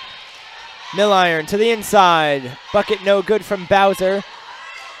 Milliron to the inside. Bucket no good from Bowser.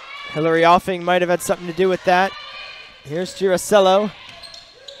 Hillary Offing might have had something to do with that. Here's Giracello.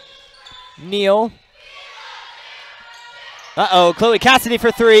 Neal. Uh-oh, Chloe Cassidy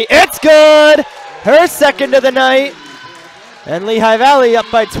for 3. It's good! Her second of the night. And Lehigh Valley up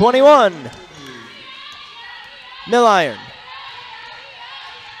by 21. Milliron.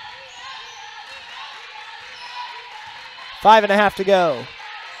 Five and a half to go.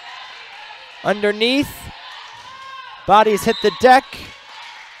 Underneath. Bodies hit the deck.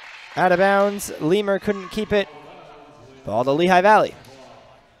 Out of bounds. Lemur couldn't keep it. Ball to Lehigh Valley.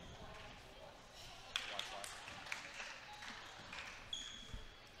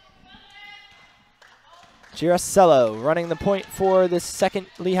 Giracello running the point for this second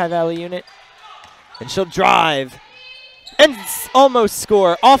Lehigh Valley unit. And she'll drive. And almost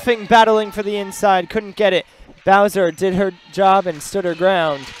score. Offing battling for the inside. Couldn't get it. Bowser did her job and stood her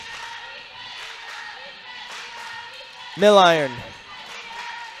ground. Milliron.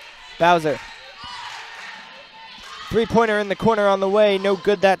 Bowser. Three-pointer in the corner on the way. No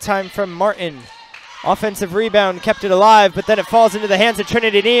good that time from Martin. Offensive rebound kept it alive, but then it falls into the hands of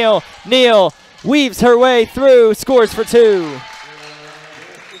Trinity Neal. Neal weaves her way through, scores for 2.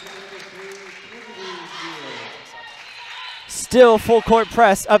 Still full court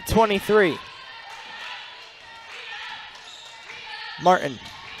press, up 23. Martin.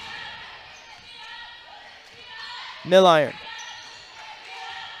 Milliron.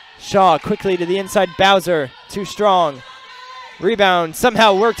 Shaw quickly to the inside. Bowser, too strong. Rebound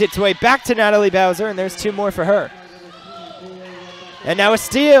somehow worked its way back to Natalie Bowser, and there's 2 more for her. And now a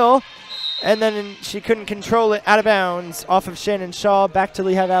steal, and then she couldn't control it out of bounds off of Shannon Shaw. Back to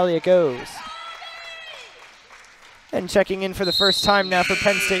Lehigh Valley it goes. And checking in for the first time now for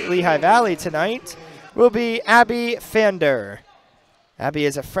Penn State Lehigh Valley tonight will be Abby Fander. Abby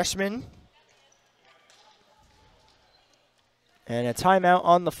is a freshman. And a timeout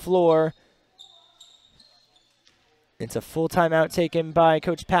on the floor. It's a full timeout taken by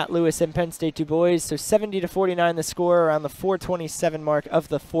Coach Pat Lewis and Penn State DuBois. So 70-49 the score around the 4:27 mark of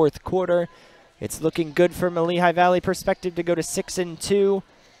the 4th quarter. It's looking good from a Lehigh Valley perspective to go to 6-2.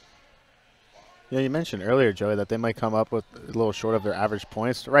 Yeah, you mentioned earlier, Joey, that they might come up with a little short of their average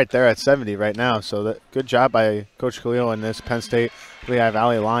points. Right there at 70 right now. So good job by Coach Khalil and this Penn State Lehigh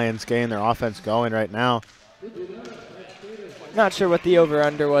Valley Lions getting their offense going right now. Not sure what the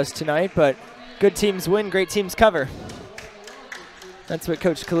over-under was tonight, but good teams win, great teams cover. That's what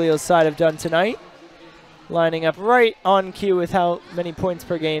Coach Khalil's side have done tonight. Lining up right on cue with how many points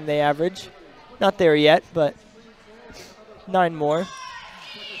per game they average. Not there yet, but 9 more.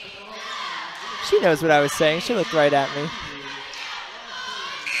 She knows what I was saying. She looked right at me.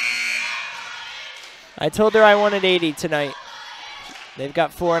 I told her I wanted 80 tonight. They've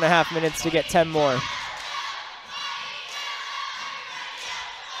got 4.5 minutes to get 10 more.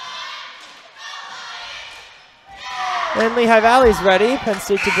 And Lehigh Valley's ready. Penn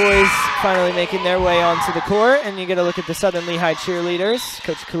State DuBois finally making their way onto the court. And you get a look at the Southern Lehigh cheerleaders.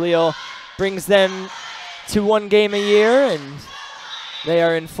 Coach Khalil brings them to 1 game a year, and they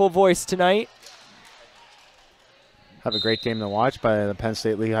are in full voice tonight. Have a great game to watch by the Penn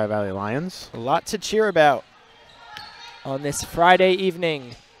State Lehigh Valley Lions. A lot to cheer about on this Friday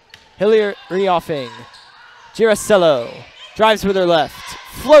evening. Hillary Offing. Giracello drives with her left.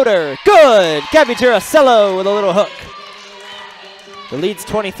 Floater, good! Gabby Giracello with a little hook. The lead's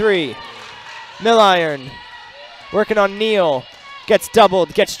 23. Milliron working on Neal. Gets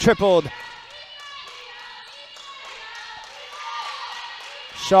doubled, gets tripled.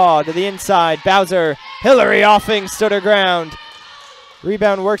 Shaw to the inside. Bowser. Hillary Offing stood her ground.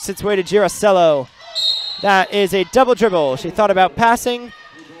 Rebound works its way to Giracello. That is a double dribble. She thought about passing.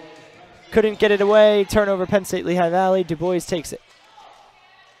 Couldn't get it away. Turnover Penn State Lehigh Valley. DuBois takes it.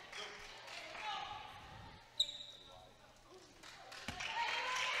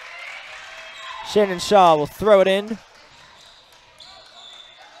 Shannon Shaw will throw it in.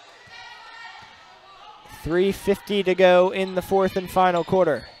 3:50 to go in the fourth and final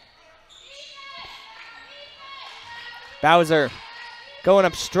quarter. Bowser going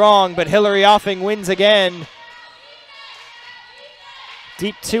up strong, but Hillary Offing wins again.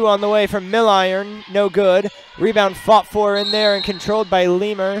 Deep two on the way from Milliron, no good. Rebound fought for in there and controlled by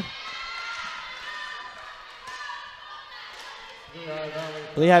Leamer.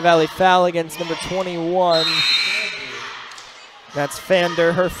 Lehigh Valley foul against number 21. That's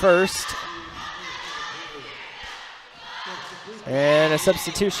Fander, her first. And a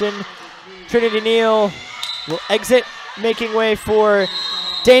substitution. Trinity Neal will exit, making way for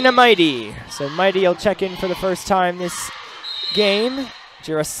Dana Mighty. So Mighty will check in for the first time this game.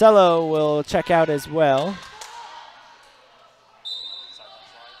 Giracello will check out as well.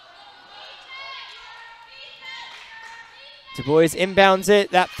 DuBois inbounds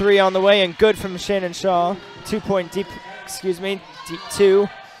it. That three on the way and good from Shannon Shaw. 2-point deep, deep two.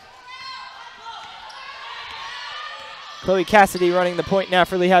 Chloe Cassidy running the point now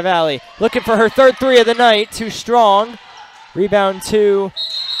for Lehigh Valley. Looking for her third three of the night. Too strong. Rebound to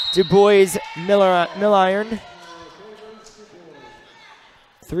DuBois Milliron.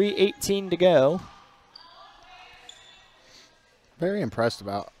 3:18 to go. Very impressed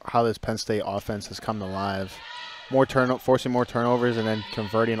about how this Penn State offense has come to life. Forcing more turnovers and then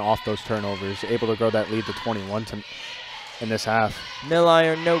converting off those turnovers. Able to grow that lead to 21 in this half.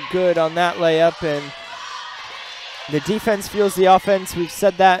 Milliron no good on that layup, and the defense fuels the offense. We've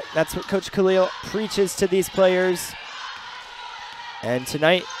said that. That's what Coach Khalil preaches to these players. And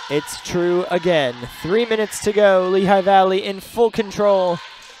tonight, it's true again. 3 minutes to go. Lehigh Valley in full control.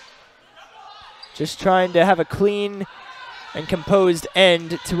 Just trying to have a clean and composed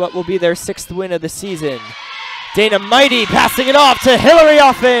end to what will be their 6th win of the season. Dana Mighty passing it off to Hillary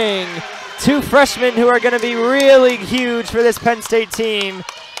Offing. Two freshmen who are going to be really huge for this Penn State team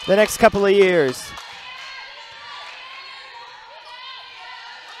the next couple of years.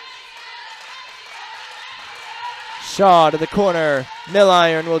 Shaw to the corner.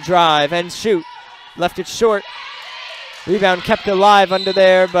 Milliron will drive and shoot. Left it short. Rebound kept alive under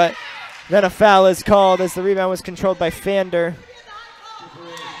there, but then a foul is called as the rebound was controlled by Fander.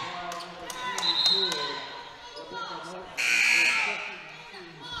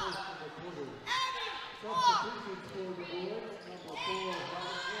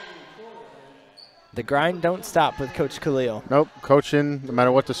 The grind don't stop with Coach Khalil. Nope, coaching, no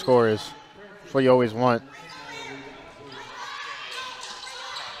matter what the score is. That's what you always want.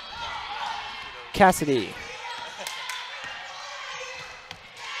 Cassidy.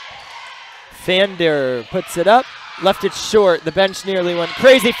 Fander puts it up, left it short. The bench nearly went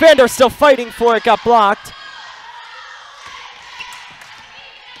crazy. Fander still fighting for it, got blocked.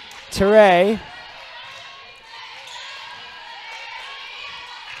 Teray.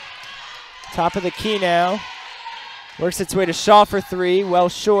 Top of the key now. Works its way to Shaw for three, well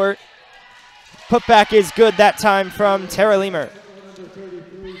short. Putback is good that time from Tara Leamer.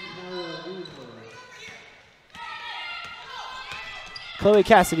 Chloe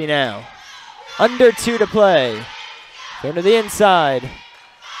Cassidy now. Under 2 to play. Going to the inside.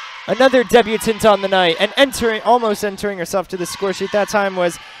 Another debutant on the night and almost entering herself to the score sheet. That time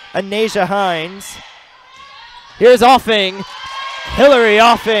was Anasia Hines. Here's Offing. Hillary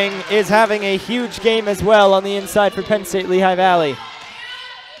Offing is having a huge game as well on the inside for Penn State Lehigh Valley.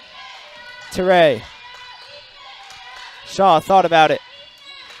 Teray. Shaw thought about it.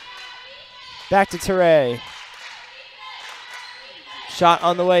 Back to Teray. Shot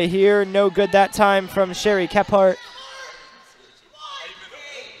on the way here, no good that time from Sherry Kephart.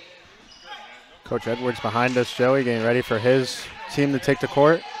 Coach Edwards behind us, Joey, getting ready for his team to take the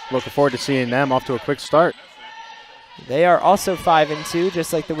court. Looking forward to seeing them off to a quick start. They are also 5-2,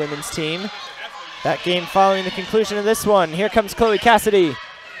 just like the women's team. That game following the conclusion of this one. Here comes Chloe Cassidy.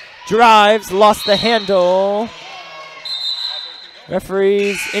 Drives, lost the handle.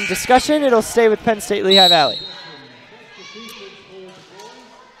 Referees in discussion. It'll stay with Penn State Lehigh Valley.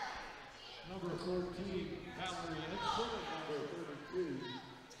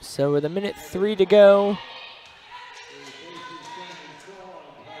 So with 1:03 to go,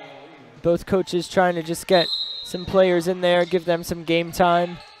 both coaches trying to just get some players in there, give them some game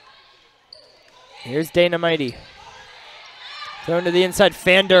time. Here's Dana Mighty. Thrown to the inside,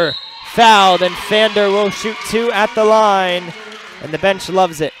 Fander fouled, and Fander will shoot 2 at the line, and the bench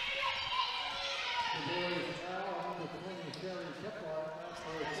loves it.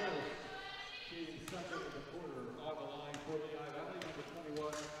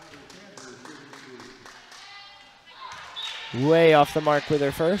 Way off the mark with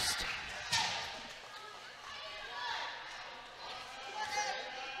her first.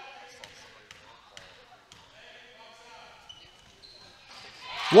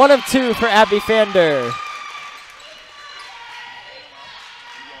 1 of 2 for Abby Fander.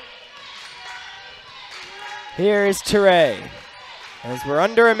 Here is Teray. As we're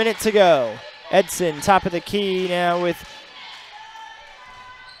under a minute to go. Edson, top of the key now with,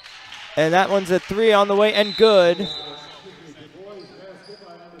 and that one's a 3 on the way and good.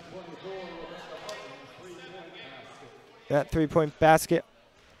 That 3-point basket,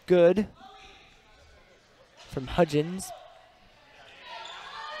 good from Hudgens.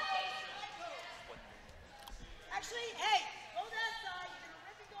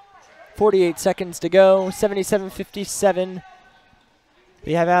 48 seconds to go, 77-57.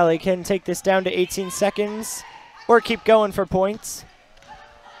 Lehigh Valley can take this down to 18 seconds or keep going for points.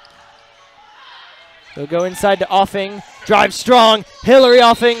 They'll go inside to Offing, drive strong, Hillary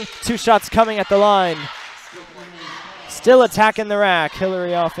Offing, 2 shots coming at the line. Still attacking the rack,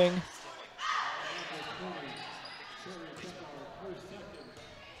 Hillary Offing.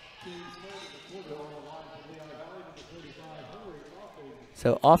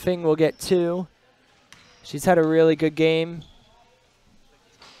 So Offing will get 2. She's had a really good game.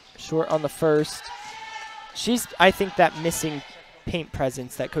 Short on the first. She's, I think, that missing paint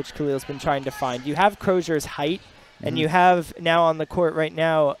presence that Coach Khalil's been trying to find. You have Crozier's height, and you have now on the court right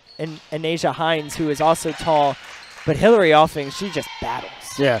now Anasia Hines, who is also tall. But Hillary Offing, she just battles.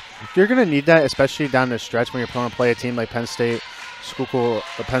 Yeah, you're going to need that, especially down the stretch when you're going to play a team like Penn State, Schuylkill,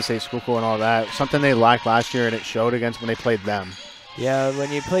 and all that. Something they lacked last year, and it showed against when they played them. Yeah,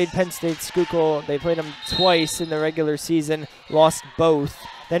 when you played Penn State Schuylkill, they played them twice in the regular season, lost both,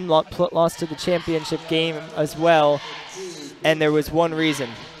 then lost to the championship game as well, and there was one reason,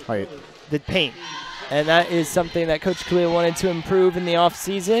 right, the paint. And that is something that Coach Khalil wanted to improve in the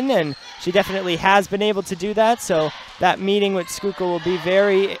offseason, and she definitely has been able to do that, so that meeting with Schuylkill will be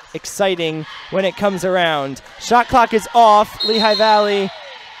very exciting when it comes around. Shot clock is off. Lehigh Valley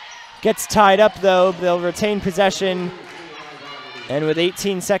gets tied up, though. They'll retain possession. And with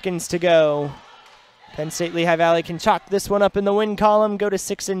 18 seconds to go, Penn State Lehigh Valley can chalk this one up in the win column, go to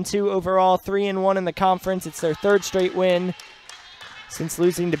 6-2 overall, 3-1 in the conference. It's their 3rd straight win since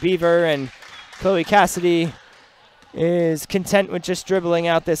losing to Beaver, and Chloe Cassidy is content with just dribbling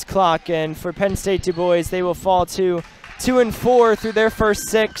out this clock. And for Penn State DuBois, they will fall to 2-4 through their first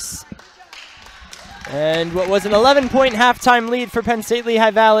 6. And what was an 11-point halftime lead for Penn State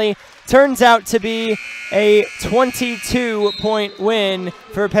Lehigh Valley turns out to be a 22-point win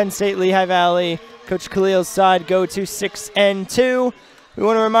for Penn State Lehigh Valley. Coach Khalil's side go to 6-2. We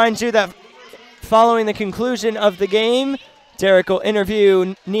want to remind you that following the conclusion of the game, Derek will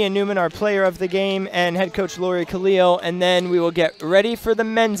interview Nia Newman, our player of the game, and head coach Lori Khalil, and then we will get ready for the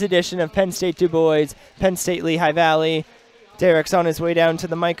men's edition of Penn State DuBois, Penn State Lehigh Valley. Derek's on his way down to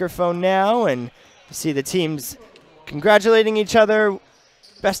the microphone now, and you see the teams congratulating each other.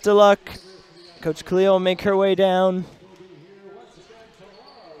 Best of luck. Coach Khalil will make her way down.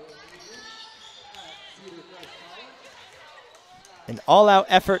 An all-out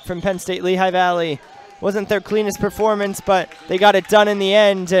effort from Penn State Lehigh Valley. Wasn't their cleanest performance, but they got it done in the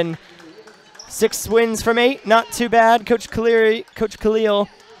end. And 6 wins from 8, not too bad. Coach Khalil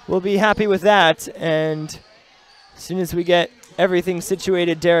will be happy with that. And as soon as we get everything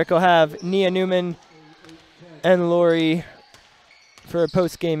situated, Derek will have Nia Newman and Lori for a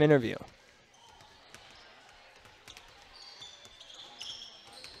post-game interview.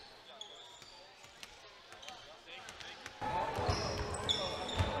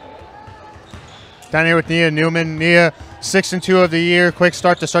 Down here with Nia Newman. Nia, 6-2 of the year. Quick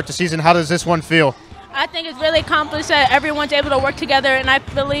start to start the season. How does this one feel? I think it's really accomplished that everyone's able to work together, and I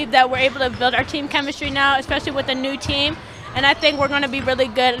believe that we're able to build our team chemistry now, especially with a new team. And I think we're going to be really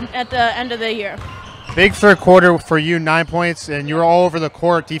good at the end of the year. Big 3rd quarter for you, 9 points, and you were all over the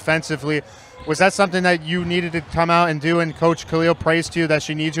court defensively. Was that something that you needed to come out and do, and Coach Khalil praised you that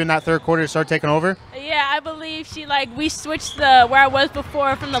she needs you in that 3rd quarter to start taking over? Yeah, I believe we switched where I was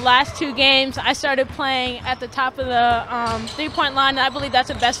before from the last 2 games. I started playing at the top of the 3-point line, and I believe that's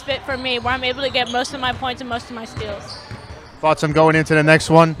the best fit for me, where I'm able to get most of my points and most of my steals. Thoughts on going into the next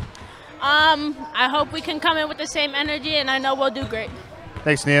one? I hope we can come in with the same energy, and I know we'll do great.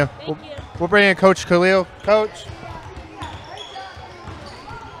 Thanks, Nia. Thank you. We'll bring in Coach Khalil.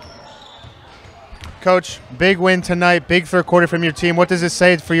 Coach, big win tonight, big 3rd quarter from your team. What does it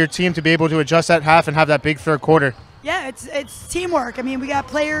say for your team to be able to adjust that half and have that big 3rd quarter? Yeah, it's teamwork. I mean, we got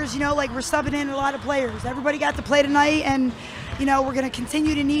players, like we're subbing in a lot of players. Everybody got to play tonight, and, we're going to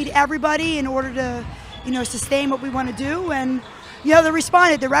continue to need everybody in order to, sustain what we want to do. And, they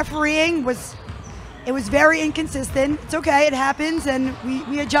responded. The refereeing was very inconsistent. It's okay, it happens, and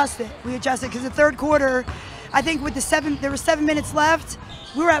we adjust it. We adjust it because the 3rd quarter, I think with there were 7 minutes left.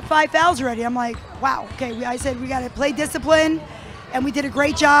 We were at 5 fouls already. I'm like, wow, okay. I said we got to play discipline, and we did a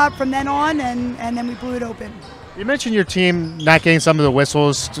great job from then on, and then we blew it open. You mentioned your team not getting some of the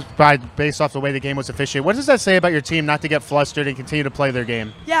whistles based off the way the game was officiated. What does that say about your team not to get flustered and continue to play their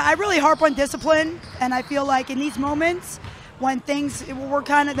game? Yeah, I really harp on discipline, and I feel like in these moments when we're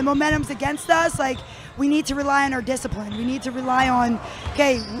kind of, the momentum's against us, like we need to rely on our discipline. We need to rely on,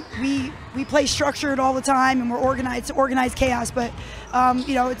 okay, we play structured all the time and we're organized, it's organized chaos, but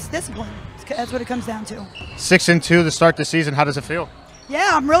it's discipline. That's what it comes down to. 6-2 to start the season. How does it feel? Yeah,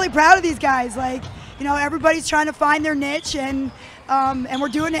 I'm really proud of these guys. Like, everybody's trying to find their niche, and we're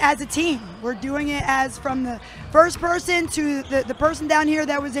doing it as a team. We're doing it as from the first person to the person down here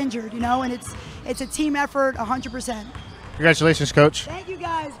that was injured, and it's a team effort 100%. Congratulations, Coach. Thank you,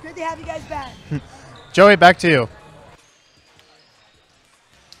 guys. Good to have you guys back. Joey, back to you.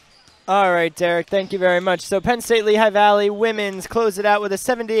 All right, Derek, thank you very much. So Penn State Lehigh Valley women's close it out with a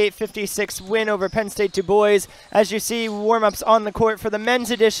 78-56 win over Penn State DuBois. As you see, warm-ups on the court for the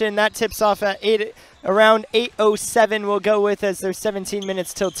men's edition. That tips off at around 8:07 we'll go with, as there's 17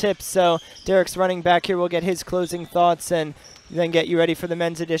 minutes till tip. So Derek's running back here. We'll get his closing thoughts and then get you ready for the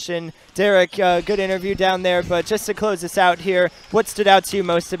men's edition. Derek, good interview down there, but just to close this out here, what stood out to you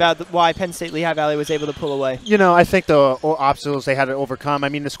most about why Penn State Lehigh Valley was able to pull away? I think the obstacles they had to overcome. I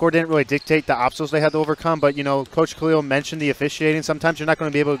mean, the score didn't really dictate the obstacles they had to overcome, but, Coach Khalil mentioned the officiating. Sometimes you're not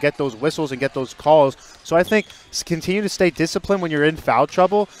going to be able to get those whistles and get those calls. So I think continue to stay disciplined when you're in foul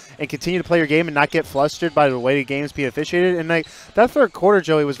trouble and continue to play your game and not get flustered by the way the game's being officiated. And that third quarter,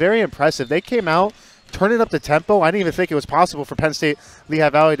 Joey, was very impressive. They came out turning up the tempo. I didn't even think it was possible for Penn State Lehigh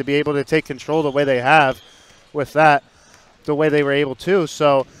Valley to be able to take control the way they have with that, the way they were able to.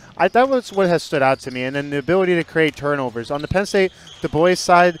 So that was what has stood out to me. And then the ability to create turnovers. On the Penn State DuBois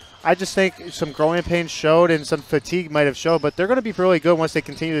side, I just think some growing pains showed and some fatigue might have showed, but they're going to be really good once they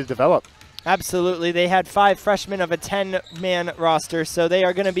continue to develop. Absolutely. They had 5 freshmen of a 10-man roster, so they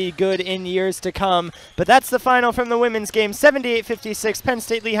are going to be good in years to come. But that's the final from the women's game. 78-56. Penn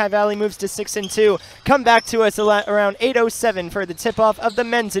State Lehigh Valley moves to 6-2. Come back to us around 8:07 for the tip-off of the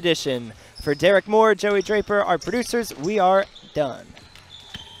men's edition. For Derek Moore, Joey Draper, our producers, we are done.